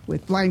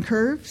 with blind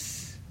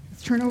curves,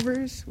 with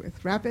turnovers,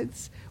 with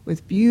rapids,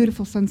 with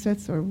beautiful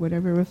sunsets or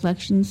whatever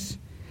reflections.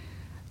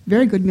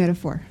 Very good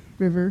metaphor,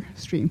 river,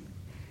 stream.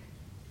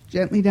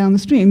 Gently down the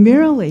stream,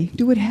 merrily,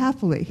 do it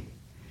happily.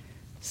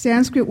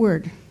 Sanskrit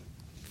word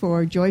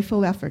for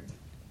joyful effort,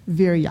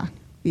 virya,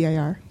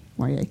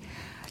 V-I-R-Y-A.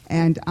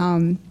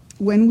 And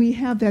when we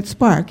have that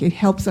spark, it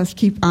helps us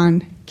keep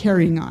on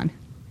carrying on.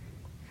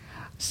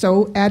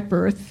 So at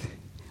birth,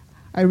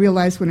 I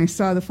realized when I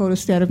saw the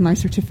photostat of my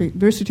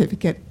birth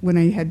certificate, when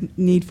I had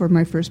need for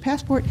my first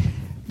passport,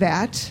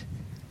 that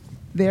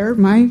there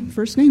my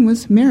first name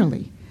was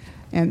Merrily.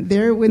 And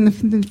there, when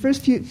the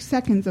first few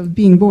seconds of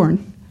being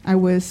born, I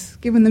was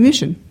given the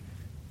mission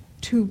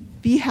to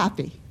be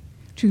happy,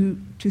 to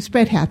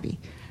spread happy.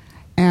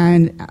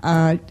 And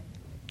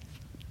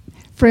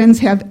friends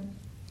have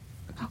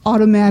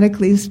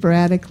automatically,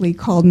 sporadically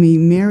called me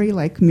Mary,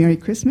 like Merry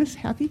Christmas,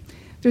 happy.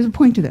 There's a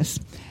point to this.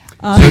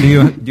 So do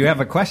you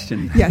have a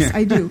question? Yes,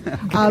 I do.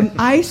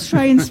 I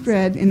try and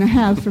spread, and I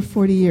have for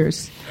 40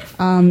 years,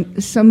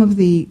 some of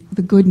the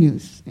good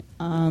news.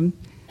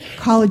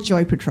 College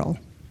Joy Patrol.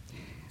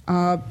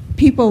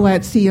 People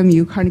at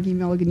CMU, Carnegie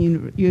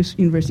Mellon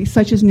University,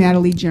 such as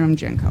Natalie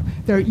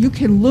Jerem-Jenko. You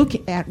can look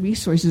at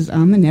resources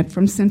on the net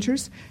from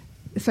centers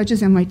such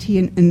as MIT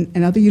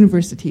and other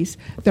universities.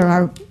 There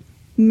are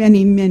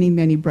many, many,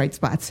 many bright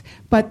spots,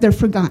 but they're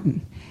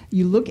forgotten.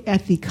 You look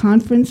at the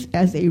conference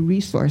as a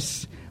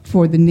resource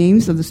for the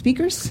names of the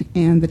speakers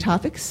and the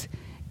topics,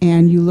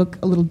 and you look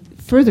a little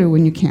further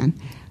when you can.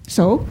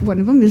 So one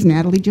of them is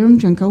Natalie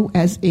Jerem-Jenko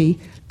as a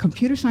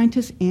computer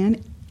scientist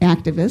and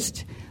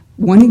activist.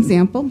 One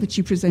example that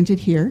she presented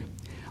here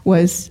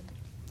was,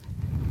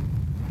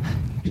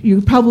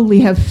 you probably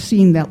have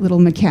seen that little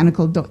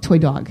mechanical toy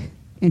dog,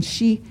 and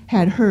she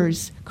had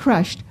hers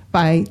crushed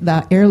by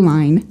the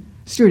airline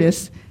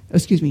stewardess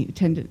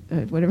attended,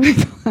 whatever they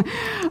call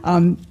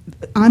it,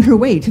 on her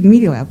way to the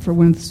Media Lab for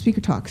one of the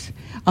speaker talks.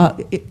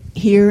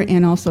 Here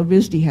and also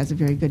RISD has a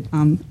very good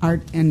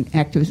art and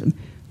activism.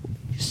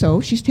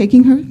 So she's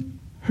taking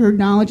her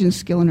knowledge and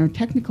skill in her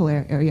technical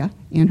area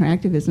and her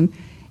activism,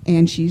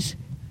 and she's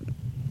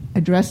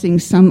addressing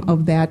some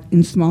of that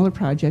in smaller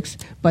projects,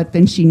 but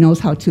then she knows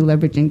how to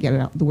leverage and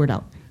get the word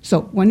out.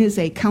 So one is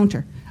a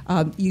counter.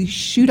 You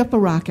shoot up a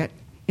rocket.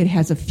 It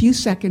has a few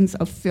seconds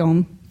of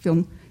film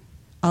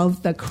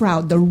of the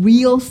crowd, the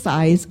real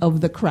size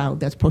of the crowd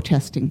that's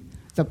protesting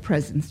the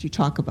presence you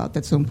talk about.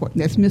 That's so important.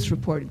 That's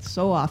misreported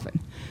so often.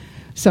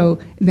 So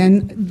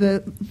then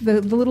the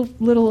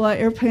little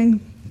airplane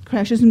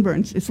crashes and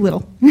burns. It's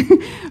little,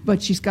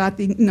 but she's got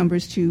the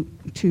numbers to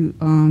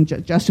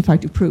justify,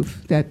 to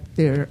prove that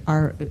there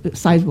are a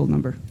sizable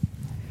number.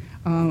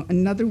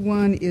 Another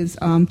one is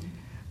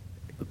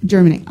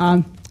Germany.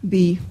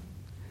 The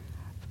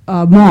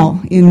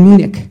mall in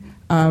Munich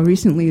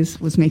recently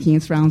was making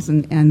its rounds,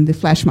 and the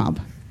flash mob,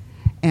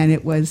 and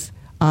it was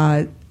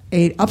an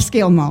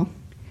upscale mall.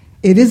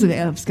 It is an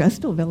upscale, it's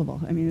still available.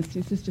 I mean, it's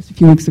just a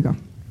few weeks ago.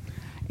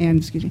 And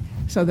excuse me.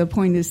 So the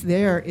point is,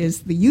 the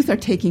youth are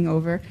taking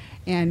over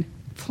and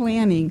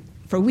planning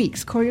for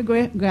weeks,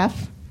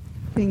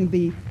 choreographing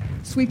the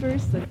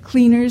sweepers, the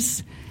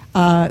cleaners.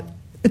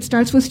 It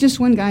starts with just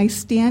one guy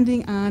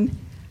standing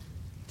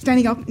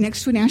up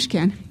next to an ash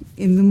can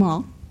in the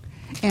mall,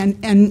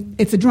 and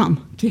it's a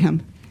drum to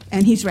him,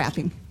 and he's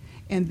rapping.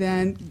 And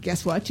then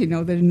guess what? You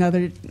know that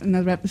another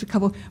rap is a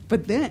couple.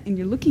 But then, and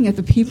you're looking at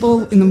the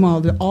people in the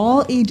mall. They're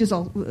all ages,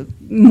 all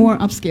more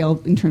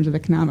upscale in terms of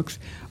economics.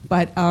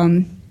 But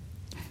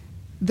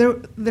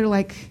they're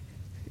like,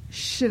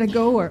 should I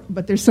go?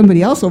 But there's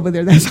somebody else over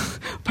there that's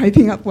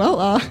piping up.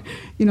 Well,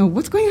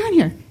 what's going on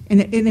here?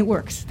 And it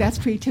works. That's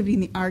creativity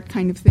in the art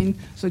kind of thing.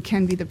 So it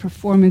can be the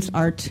performance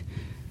art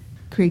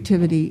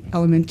creativity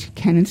element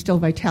can instill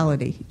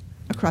vitality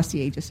across the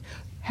ages.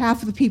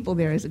 Half of the people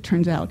there, as it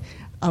turns out,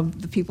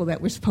 of the people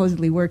that were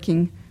supposedly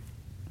working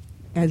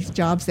as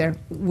jobs there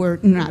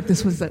were not.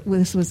 This was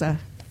a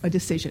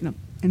decision,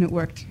 and it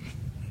worked.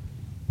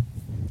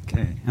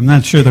 Okay, I'm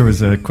not sure there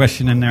was a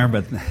question in there,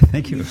 but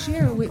thank you.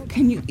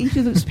 Can you each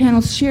of those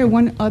panels share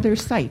one other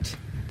site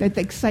that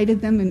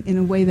excited them in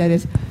a way that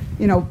is,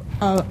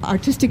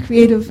 artistic,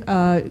 creative,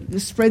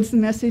 spreads the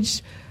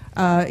message?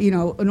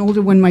 An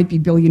older one might be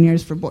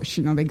Billionaires for Bush.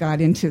 They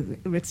got into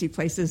ritzy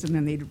places, and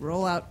then they'd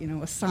roll out,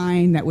 a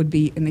sign that would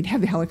be, and they'd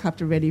have the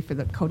helicopter ready for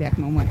the Kodak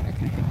moment, that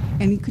kind of thing.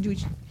 And could you,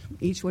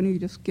 each one of you,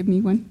 just give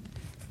me one?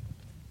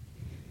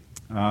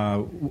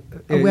 A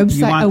website.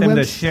 You want them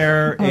to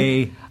share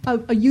a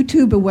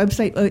YouTube, a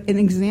website, an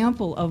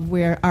example of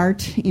where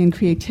art and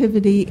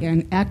creativity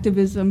and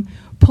activism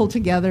pull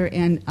together,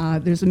 and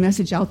there's a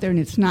message out there, and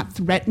it's not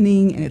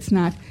threatening, and it's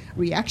not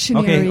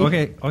reactionary.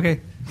 Okay.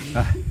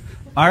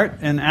 Art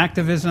and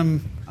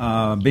activism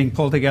being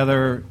pulled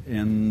together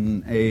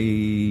in a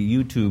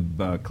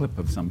YouTube clip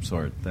of some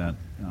sort that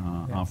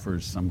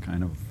offers some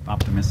kind of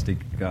optimistic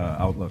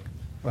outlook.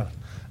 Well,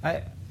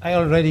 I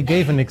already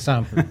gave an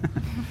example.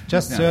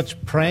 Just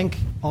search prank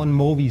on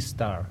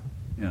Movistar.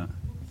 Yeah.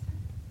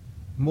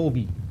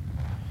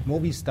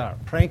 Movistar.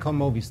 Prank on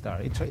Movistar.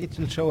 It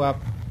will show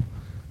up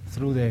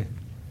through the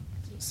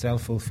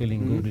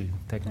self-fulfilling Google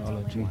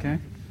technology. Okay.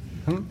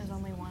 There's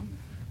only one.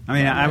 I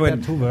mean, I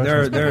would.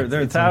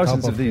 There are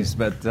thousands of these,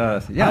 but these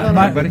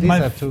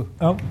are two.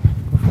 Oh,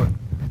 go for it.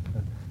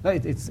 No,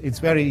 it's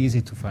very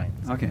easy to find.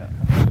 Okay.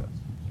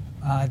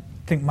 I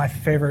think my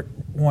favorite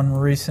one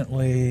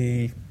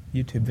recently,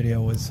 YouTube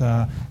video, was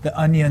The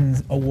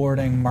Onion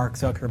awarding Mark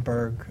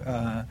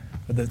Zuckerberg,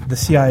 the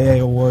CIA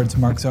awards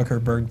Mark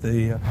Zuckerberg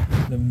the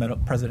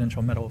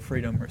Presidential Medal of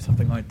Freedom or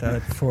something like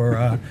that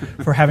for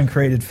having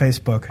created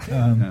Facebook.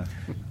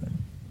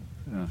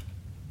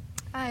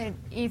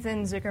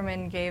 Ethan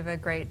Zuckerman gave a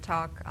great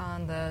talk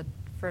on the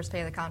first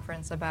day of the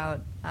conference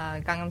about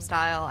Gangnam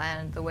Style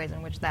and the ways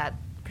in which that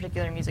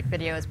particular music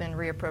video has been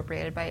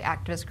reappropriated by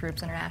activist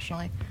groups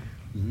internationally.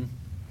 Mm-hmm.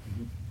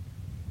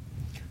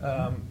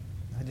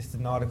 I just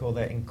did an article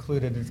that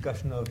included a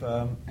discussion of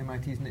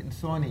MIT's Nitin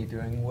Sawhney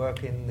doing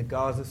work in the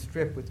Gaza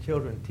Strip with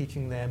children,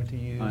 teaching them to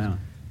use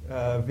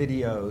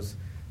videos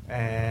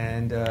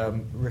and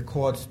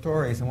record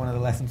stories. And one of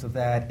the lessons of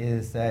that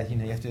is that you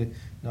have to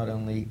not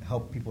only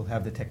help people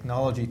have the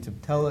technology to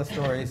tell their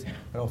stories,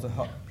 but also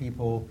help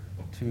people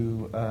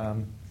to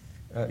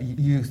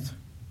youth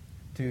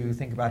to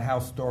think about how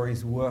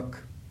stories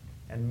work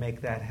and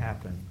make that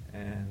happen.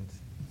 And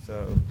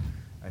so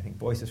I think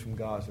Voices from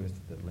Gaza is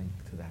the link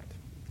to that.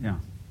 Yeah,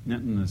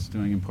 Nitin is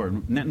doing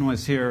important. Nitin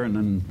was here and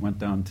then went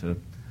down to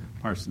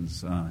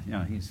Parsons.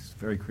 He's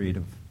very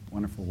creative,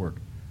 wonderful work.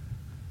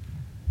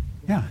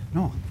 Yeah,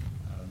 Noel.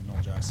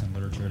 Noel Jackson,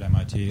 literature at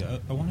MIT.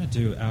 I wanted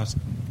to ask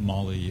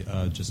Molly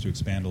just to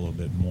expand a little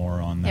bit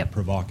more on that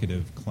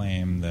provocative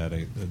claim that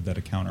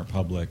a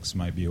counterpublics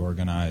might be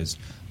organized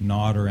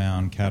not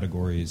around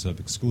categories of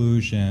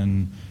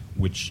exclusion,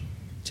 which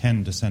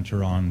tend to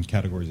center on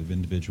categories of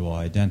individual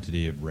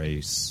identity, of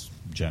race,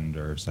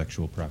 gender,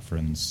 sexual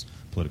preference,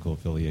 political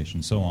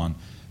affiliation, so on.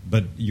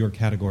 But your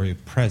category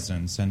of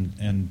presence,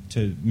 and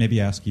to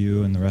maybe ask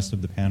you and the rest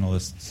of the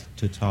panelists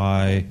to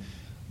tie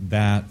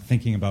that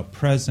thinking about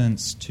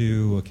presence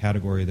to a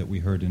category that we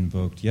heard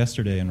invoked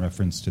yesterday in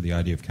reference to the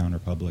idea of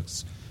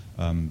counterpublics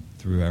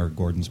through Eric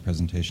Gordon's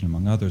presentation,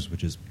 among others,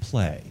 which is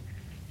play.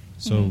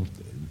 So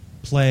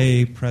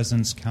play,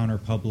 presence,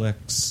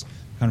 counterpublics,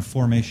 kind of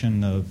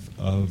formation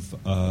of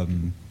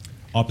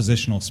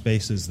oppositional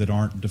spaces that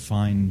aren't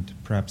defined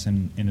perhaps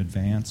in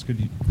advance. Could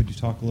you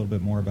talk a little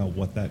bit more about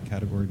what that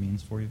category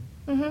means for you?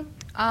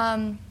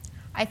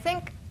 I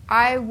think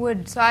I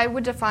would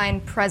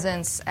define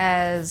presence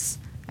as,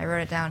 I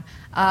wrote it down.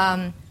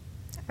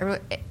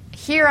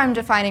 Here I'm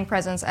defining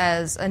presence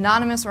as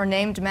anonymous or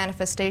named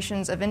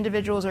manifestations of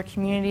individuals or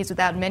communities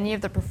without many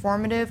of the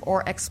performative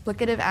or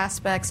explicative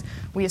aspects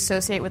we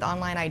associate with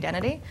online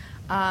identity.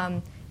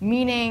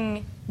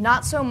 Meaning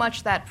not so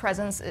much that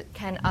presence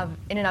can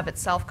in and of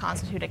itself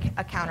constitute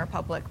a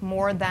counterpublic,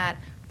 more that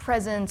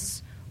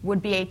presence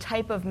would be a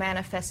type of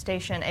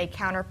manifestation a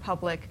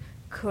counterpublic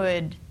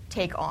could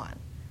take on.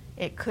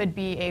 It could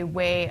be a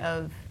way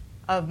of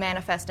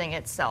manifesting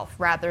itself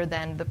rather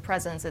than the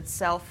presence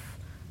itself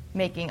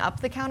making up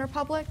the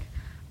counterpublic.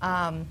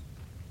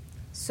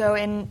 So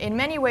in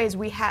many ways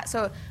we have,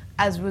 so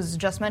as was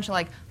just mentioned,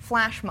 like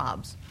flash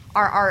mobs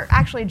are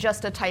actually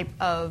just a type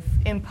of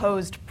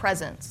imposed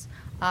presence.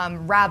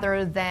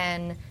 Rather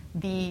than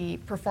the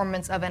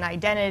performance of an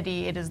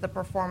identity, it is the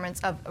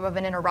performance of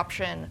an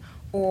interruption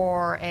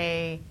or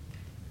an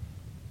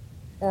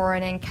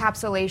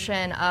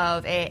encapsulation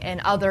of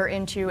an other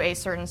into a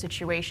certain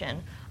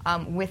situation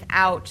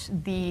without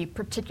the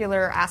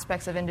particular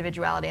aspects of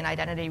individuality and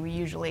identity we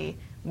usually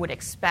would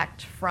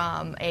expect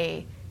from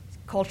a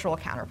cultural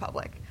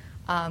counterpublic.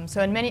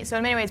 So in many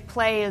ways,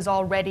 play is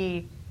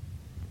already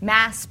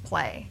mass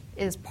play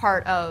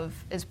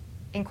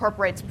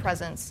incorporates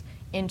presence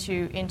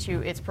into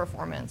its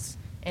performance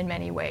in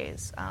many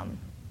ways.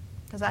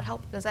 Does that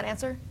help? Does that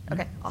answer?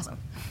 Okay, awesome.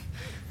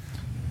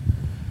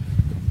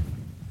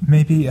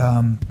 Maybe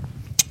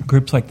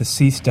groups like the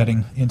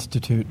Seasteading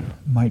Institute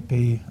might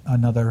be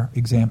another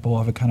example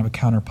of a kind of a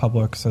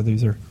counterpublic. So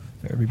these are,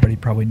 everybody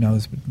probably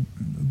knows,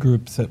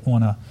 groups that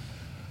want to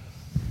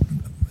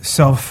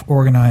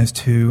self-organize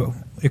to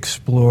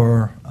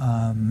explore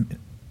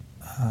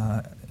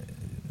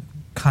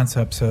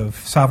concepts of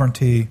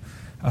sovereignty,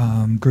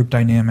 group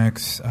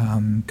dynamics,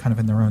 kind of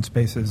in their own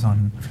spaces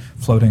on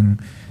floating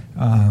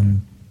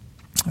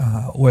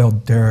oil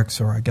derricks,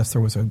 or I guess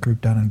there was a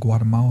group down in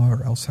Guatemala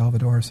or El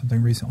Salvador or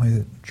something recently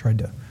that tried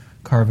to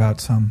carve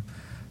out some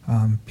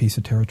piece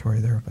of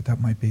territory there. But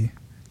that might be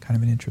kind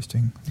of another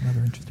interesting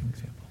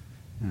example.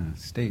 Yeah,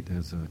 state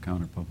as a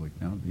counterpublic,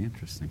 that would be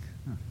interesting.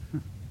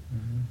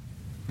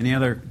 Any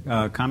other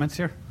comments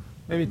here?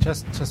 Maybe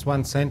just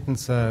one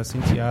sentence,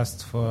 since you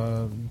asked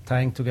for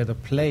tying together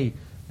play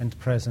and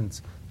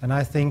presence. And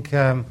I think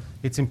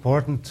it's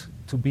important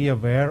to be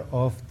aware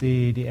of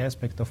the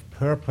aspect of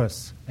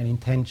purpose and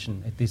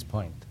intention at this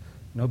point.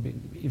 You know,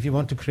 if you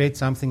want to create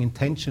something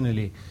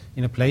intentionally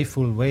in a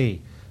playful way,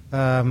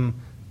 then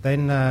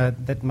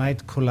that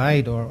might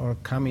collide or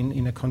come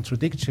in a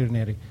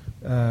contradictory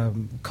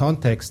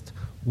context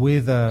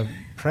with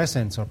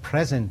presence or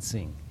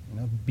presencing,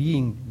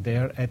 being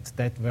there at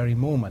that very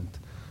moment.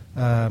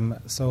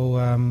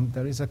 So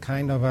there is a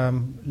kind of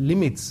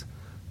limits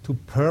to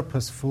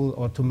purposeful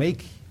or to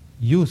make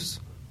use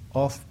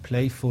of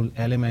playful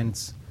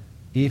elements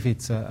if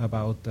it's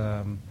about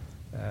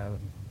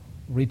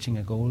reaching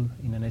a goal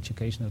in an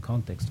educational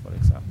context, for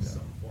example.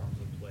 Some forms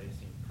of play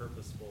seem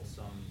purposeful,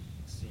 some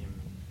seem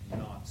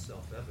not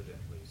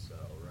self-evidently so,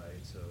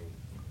 right? So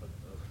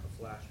a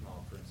flash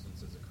mob, for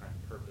instance, is a kind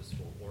of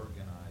purposeful,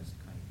 organized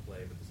kind of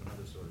play, but there's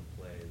another sort of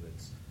play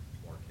that's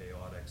more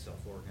chaotic,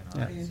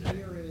 self-organized. Can't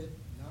hear it,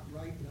 not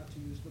right, not to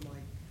use the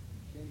mic.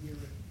 Can't hear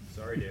it.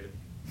 Sorry, David.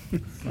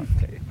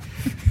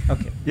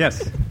 Okay.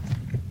 Yes.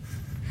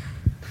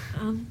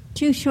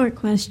 Two short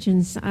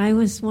questions. I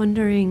was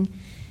wondering,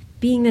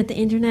 being that the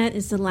internet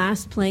is the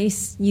last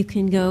place you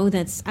can go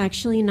that's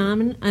actually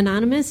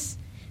anonymous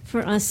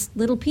for us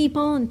little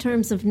people in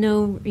terms of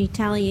no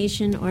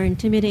retaliation or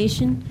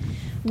intimidation,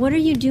 what are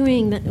you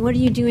doing? What are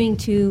you doing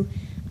to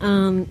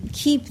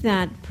keep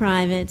that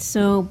private?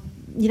 So,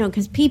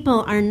 because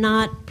people are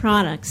not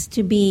products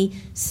to be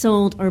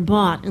sold or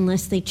bought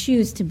unless they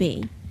choose to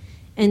be.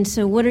 And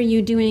so what are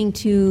you doing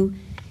to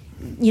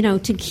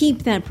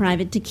keep that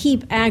private, to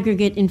keep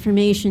aggregate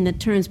information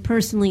that turns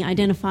personally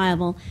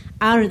identifiable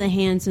out of the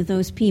hands of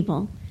those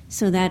people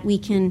so that we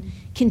can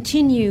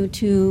continue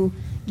to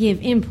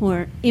give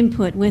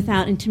input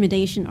without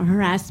intimidation or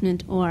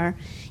harassment or,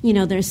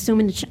 there's so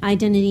much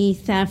identity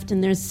theft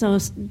and there's so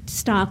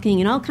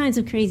stalking and all kinds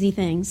of crazy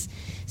things.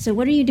 So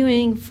what are you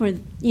doing for,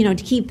 to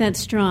keep that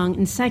strong?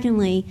 And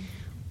secondly,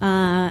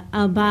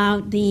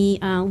 about the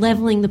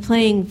leveling the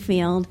playing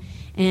field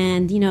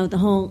and, the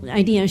whole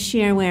idea of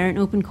shareware and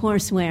open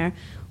courseware.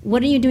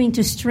 What are you doing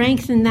to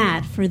strengthen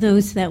that for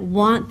those that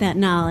want that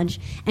knowledge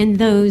and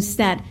those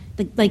that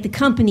like the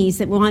companies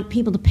that want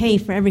people to pay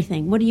for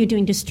everything? What are you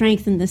doing to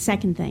strengthen the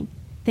second thing?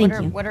 Thank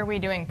you. What are we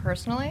doing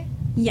personally?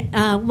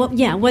 Yeah.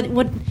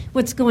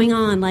 What's going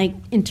on, like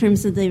in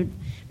terms of the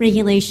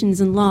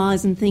regulations and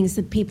laws and things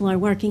that people are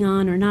working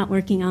on or not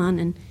working on,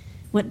 and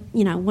what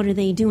are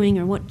they doing,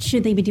 or what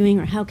should they be doing,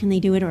 or how can they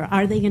do it, or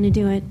are they going to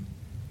do it?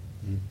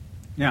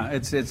 Yeah,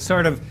 it's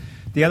sort of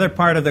the other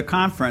part of the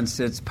conference.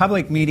 It's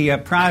public, media,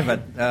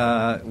 private.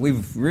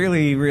 We've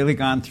really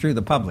gone through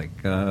the public,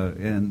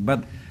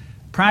 but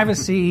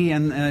privacy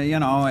and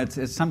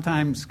it's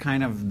sometimes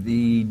kind of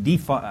the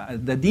default.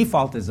 The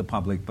default is the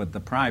public, but the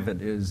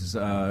private is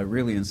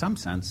really, in some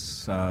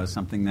sense,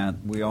 something that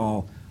we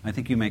all. I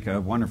think you make a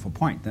wonderful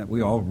point that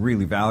we all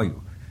really value.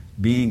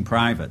 Being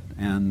private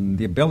and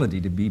the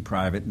ability to be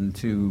private and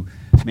to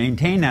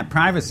maintain that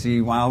privacy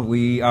while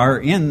we are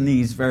in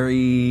these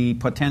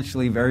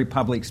potentially very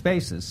public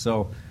spaces.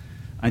 So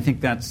I think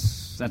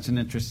that's an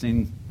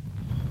interesting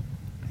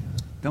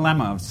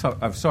dilemma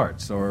of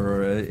sorts,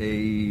 or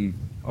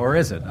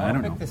is it? I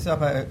don't know. I'll pick this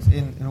up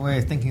in a way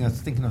of thinking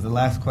of the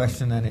last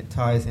question, and it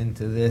ties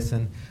into this.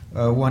 And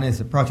one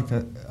is a project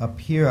up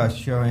here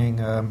showing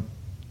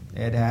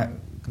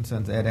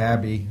concerns Ed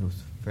Abbey,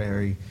 who's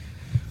very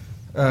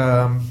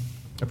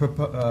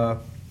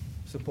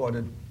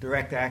supported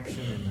direct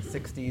action in the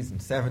 60s and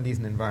 70s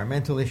in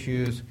environmental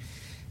issues,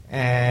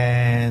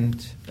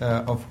 and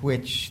of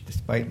which,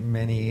 despite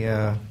many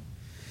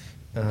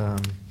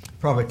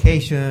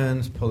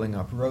provocations, pulling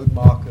up road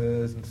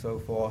markers and so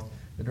forth,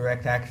 the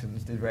direct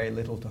actions did very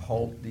little to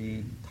halt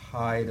the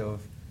tide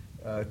of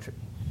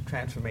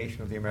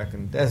transformation of the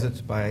American deserts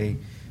by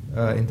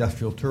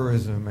industrial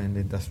tourism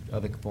and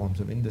other forms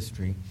of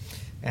industry.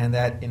 And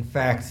that, in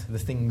fact, the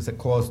things that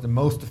caused the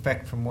most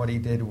effect from what he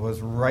did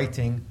was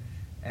writing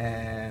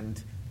and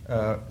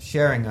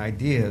sharing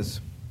ideas.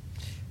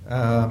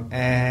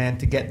 And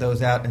to get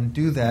those out and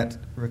do that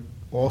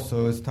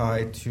also is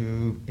tied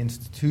to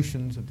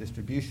institutions of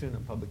distribution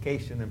and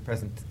publication and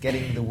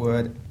getting the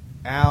word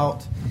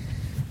out.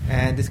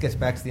 And this gets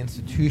back to the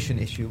institution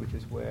issue, which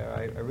is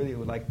where I really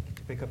would like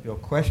to pick up your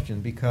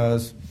question,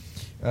 because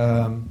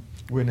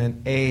we're in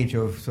an age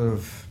of sort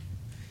of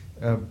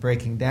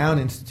breaking down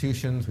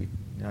institutions.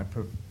 I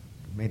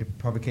made a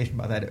provocation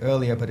about that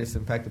earlier, but it's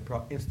in fact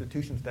the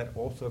institutions that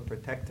also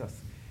protect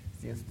us.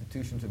 It's the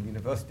institutions of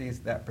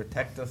universities that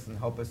protect us and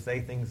help us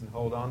say things and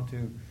hold on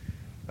to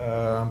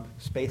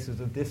spaces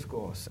of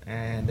discourse.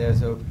 And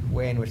there's a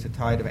way in which the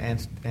tide of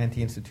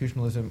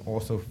anti-institutionalism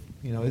also,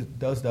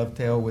 does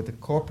dovetail with the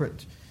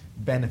corporate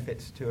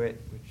benefits to it,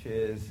 which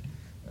is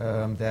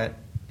that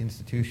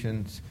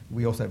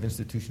we also have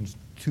institutions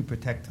to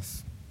protect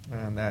us,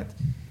 and that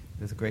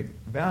there's a great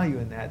value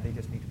in that. They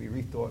just need to be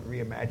rethought,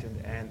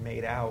 reimagined, and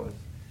made ours.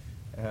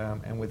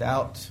 And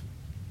without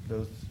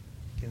those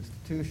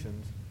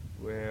institutions,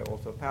 we're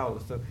also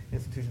powerless. So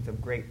institutions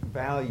have great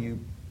value,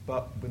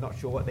 but we're not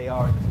sure what they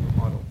are in this new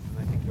model. And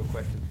I think your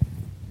question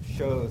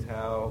shows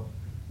how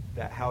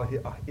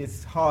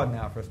it's hard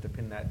now for us to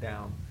pin that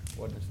down.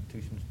 What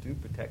institutions do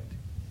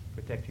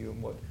protect you,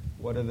 and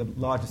what are the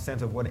largest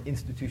sense of what an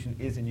institution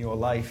is in your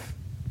life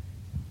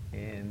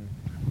in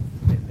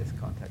this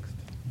context.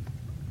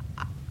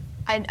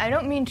 I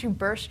don't mean to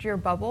burst your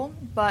bubble,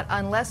 but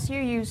unless you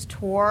use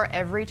Tor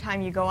every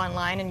time you go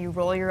online and you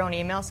roll your own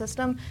email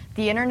system,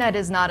 the internet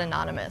is not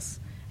anonymous,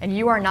 and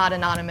you are not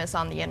anonymous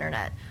on the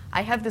internet.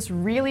 I have this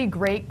really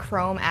great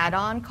Chrome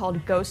add-on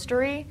called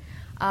Ghostery,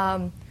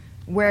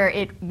 where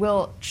it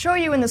will show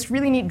you in this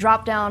really neat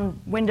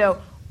drop-down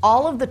window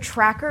all of the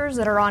trackers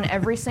that are on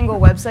every single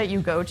website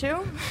you go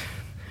to.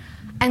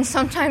 And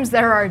sometimes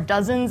there are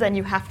dozens, and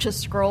you have to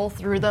scroll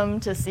through them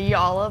to see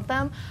all of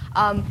them.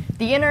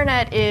 The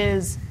internet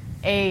is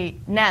a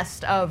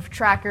nest of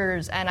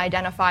trackers and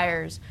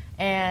identifiers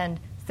and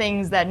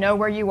things that know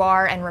where you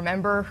are and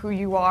remember who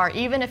you are,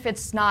 even if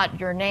it's not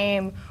your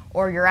name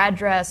or your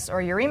address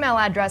or your email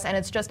address, and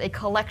it's just a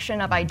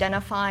collection of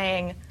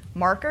identifying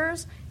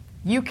markers.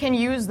 You can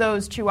use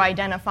those to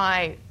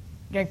identify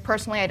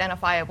personally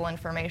identifiable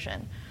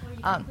information. Or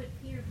you can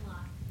put peer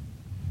block.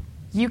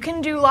 You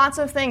can do lots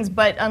of things,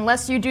 but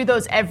unless you do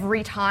those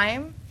every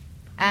time,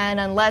 and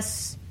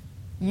unless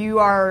you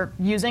are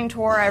using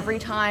Tor every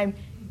time,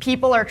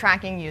 people are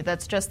tracking you.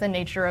 That's just the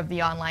nature of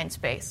the online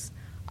space.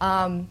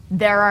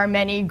 There are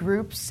many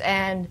groups,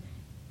 and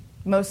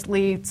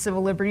mostly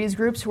civil liberties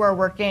groups, who are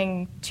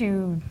working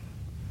to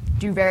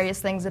do various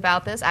things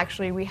about this.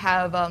 Actually, we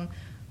have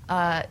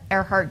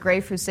Erhard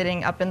Grafe, who's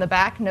sitting up in the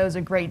back, knows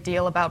a great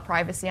deal about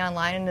privacy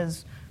online and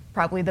is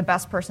probably the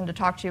best person to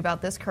talk to you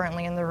about this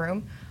currently in the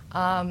room.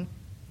 Hi,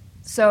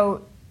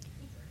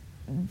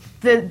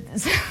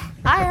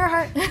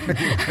 Erhard.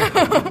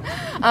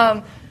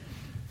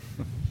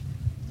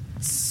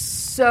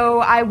 So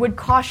I would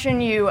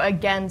caution you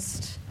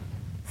against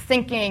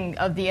thinking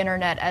of the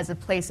internet as a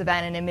place of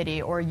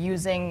anonymity, or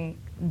using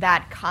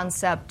that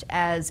concept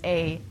as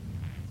a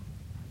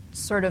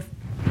sort of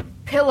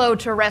pillow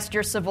to rest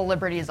your civil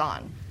liberties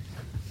on,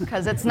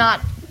 because it's not.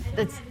 I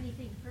don't have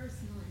anything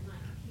personal in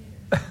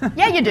my computer.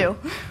 Yeah, you do.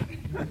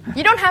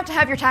 You don't have to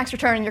have your tax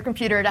return in your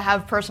computer to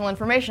have personal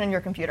information in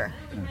your computer.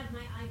 I would have my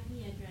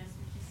IP address,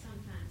 which is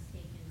sometimes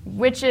taken.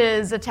 Which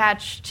is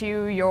attached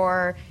to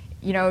your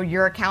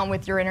account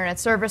with your internet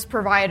service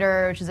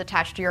provider, which is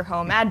attached to your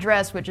home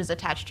address, which is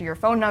attached to your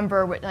phone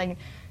number.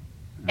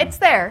 It's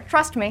there.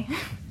 Trust me.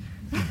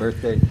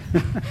 Birthday.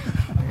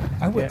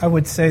 I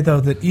would say, though,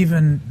 that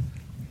even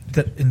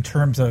that in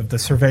terms of the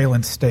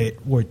surveillance state,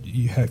 where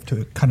you have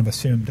to kind of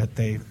assume that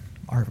they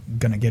are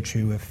going to get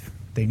you if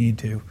they need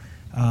to,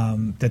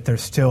 that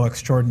there's still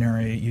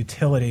extraordinary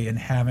utility in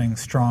having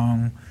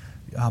strong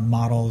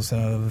models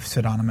of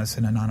pseudonymous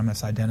and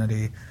anonymous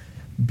identity,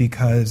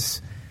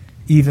 because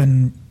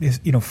even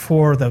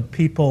for the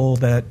people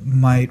that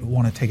might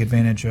want to take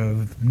advantage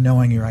of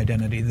knowing your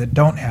identity that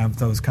don't have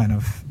those kind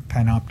of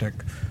panoptic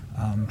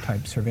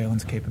type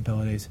surveillance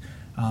capabilities,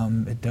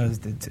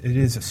 it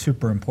is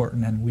super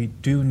important, and we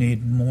do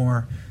need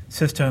more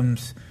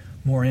systems,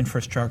 more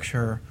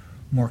infrastructure,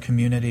 more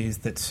communities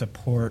that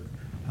support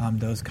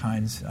those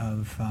kinds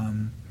of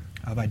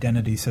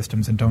identity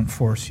systems and don't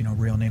force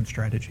real name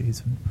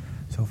strategies and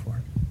so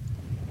forth.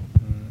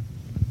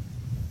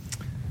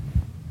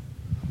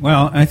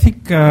 Well, I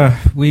think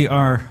we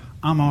are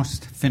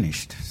almost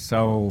finished.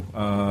 So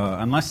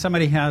unless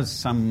somebody has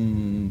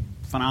some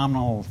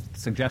phenomenal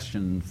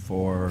suggestion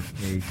for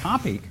a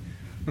topic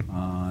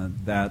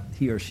that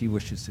he or she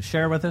wishes to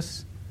share with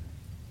us,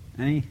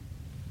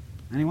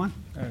 anyone?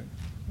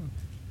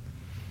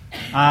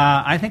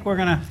 I think we're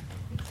gonna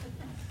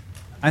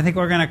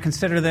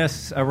consider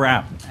this a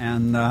wrap.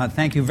 And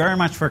thank you very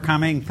much for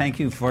coming. Thank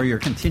you for your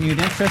continued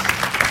interest,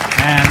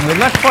 and we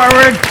look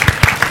forward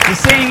to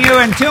seeing you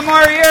in 2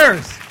 more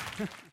years.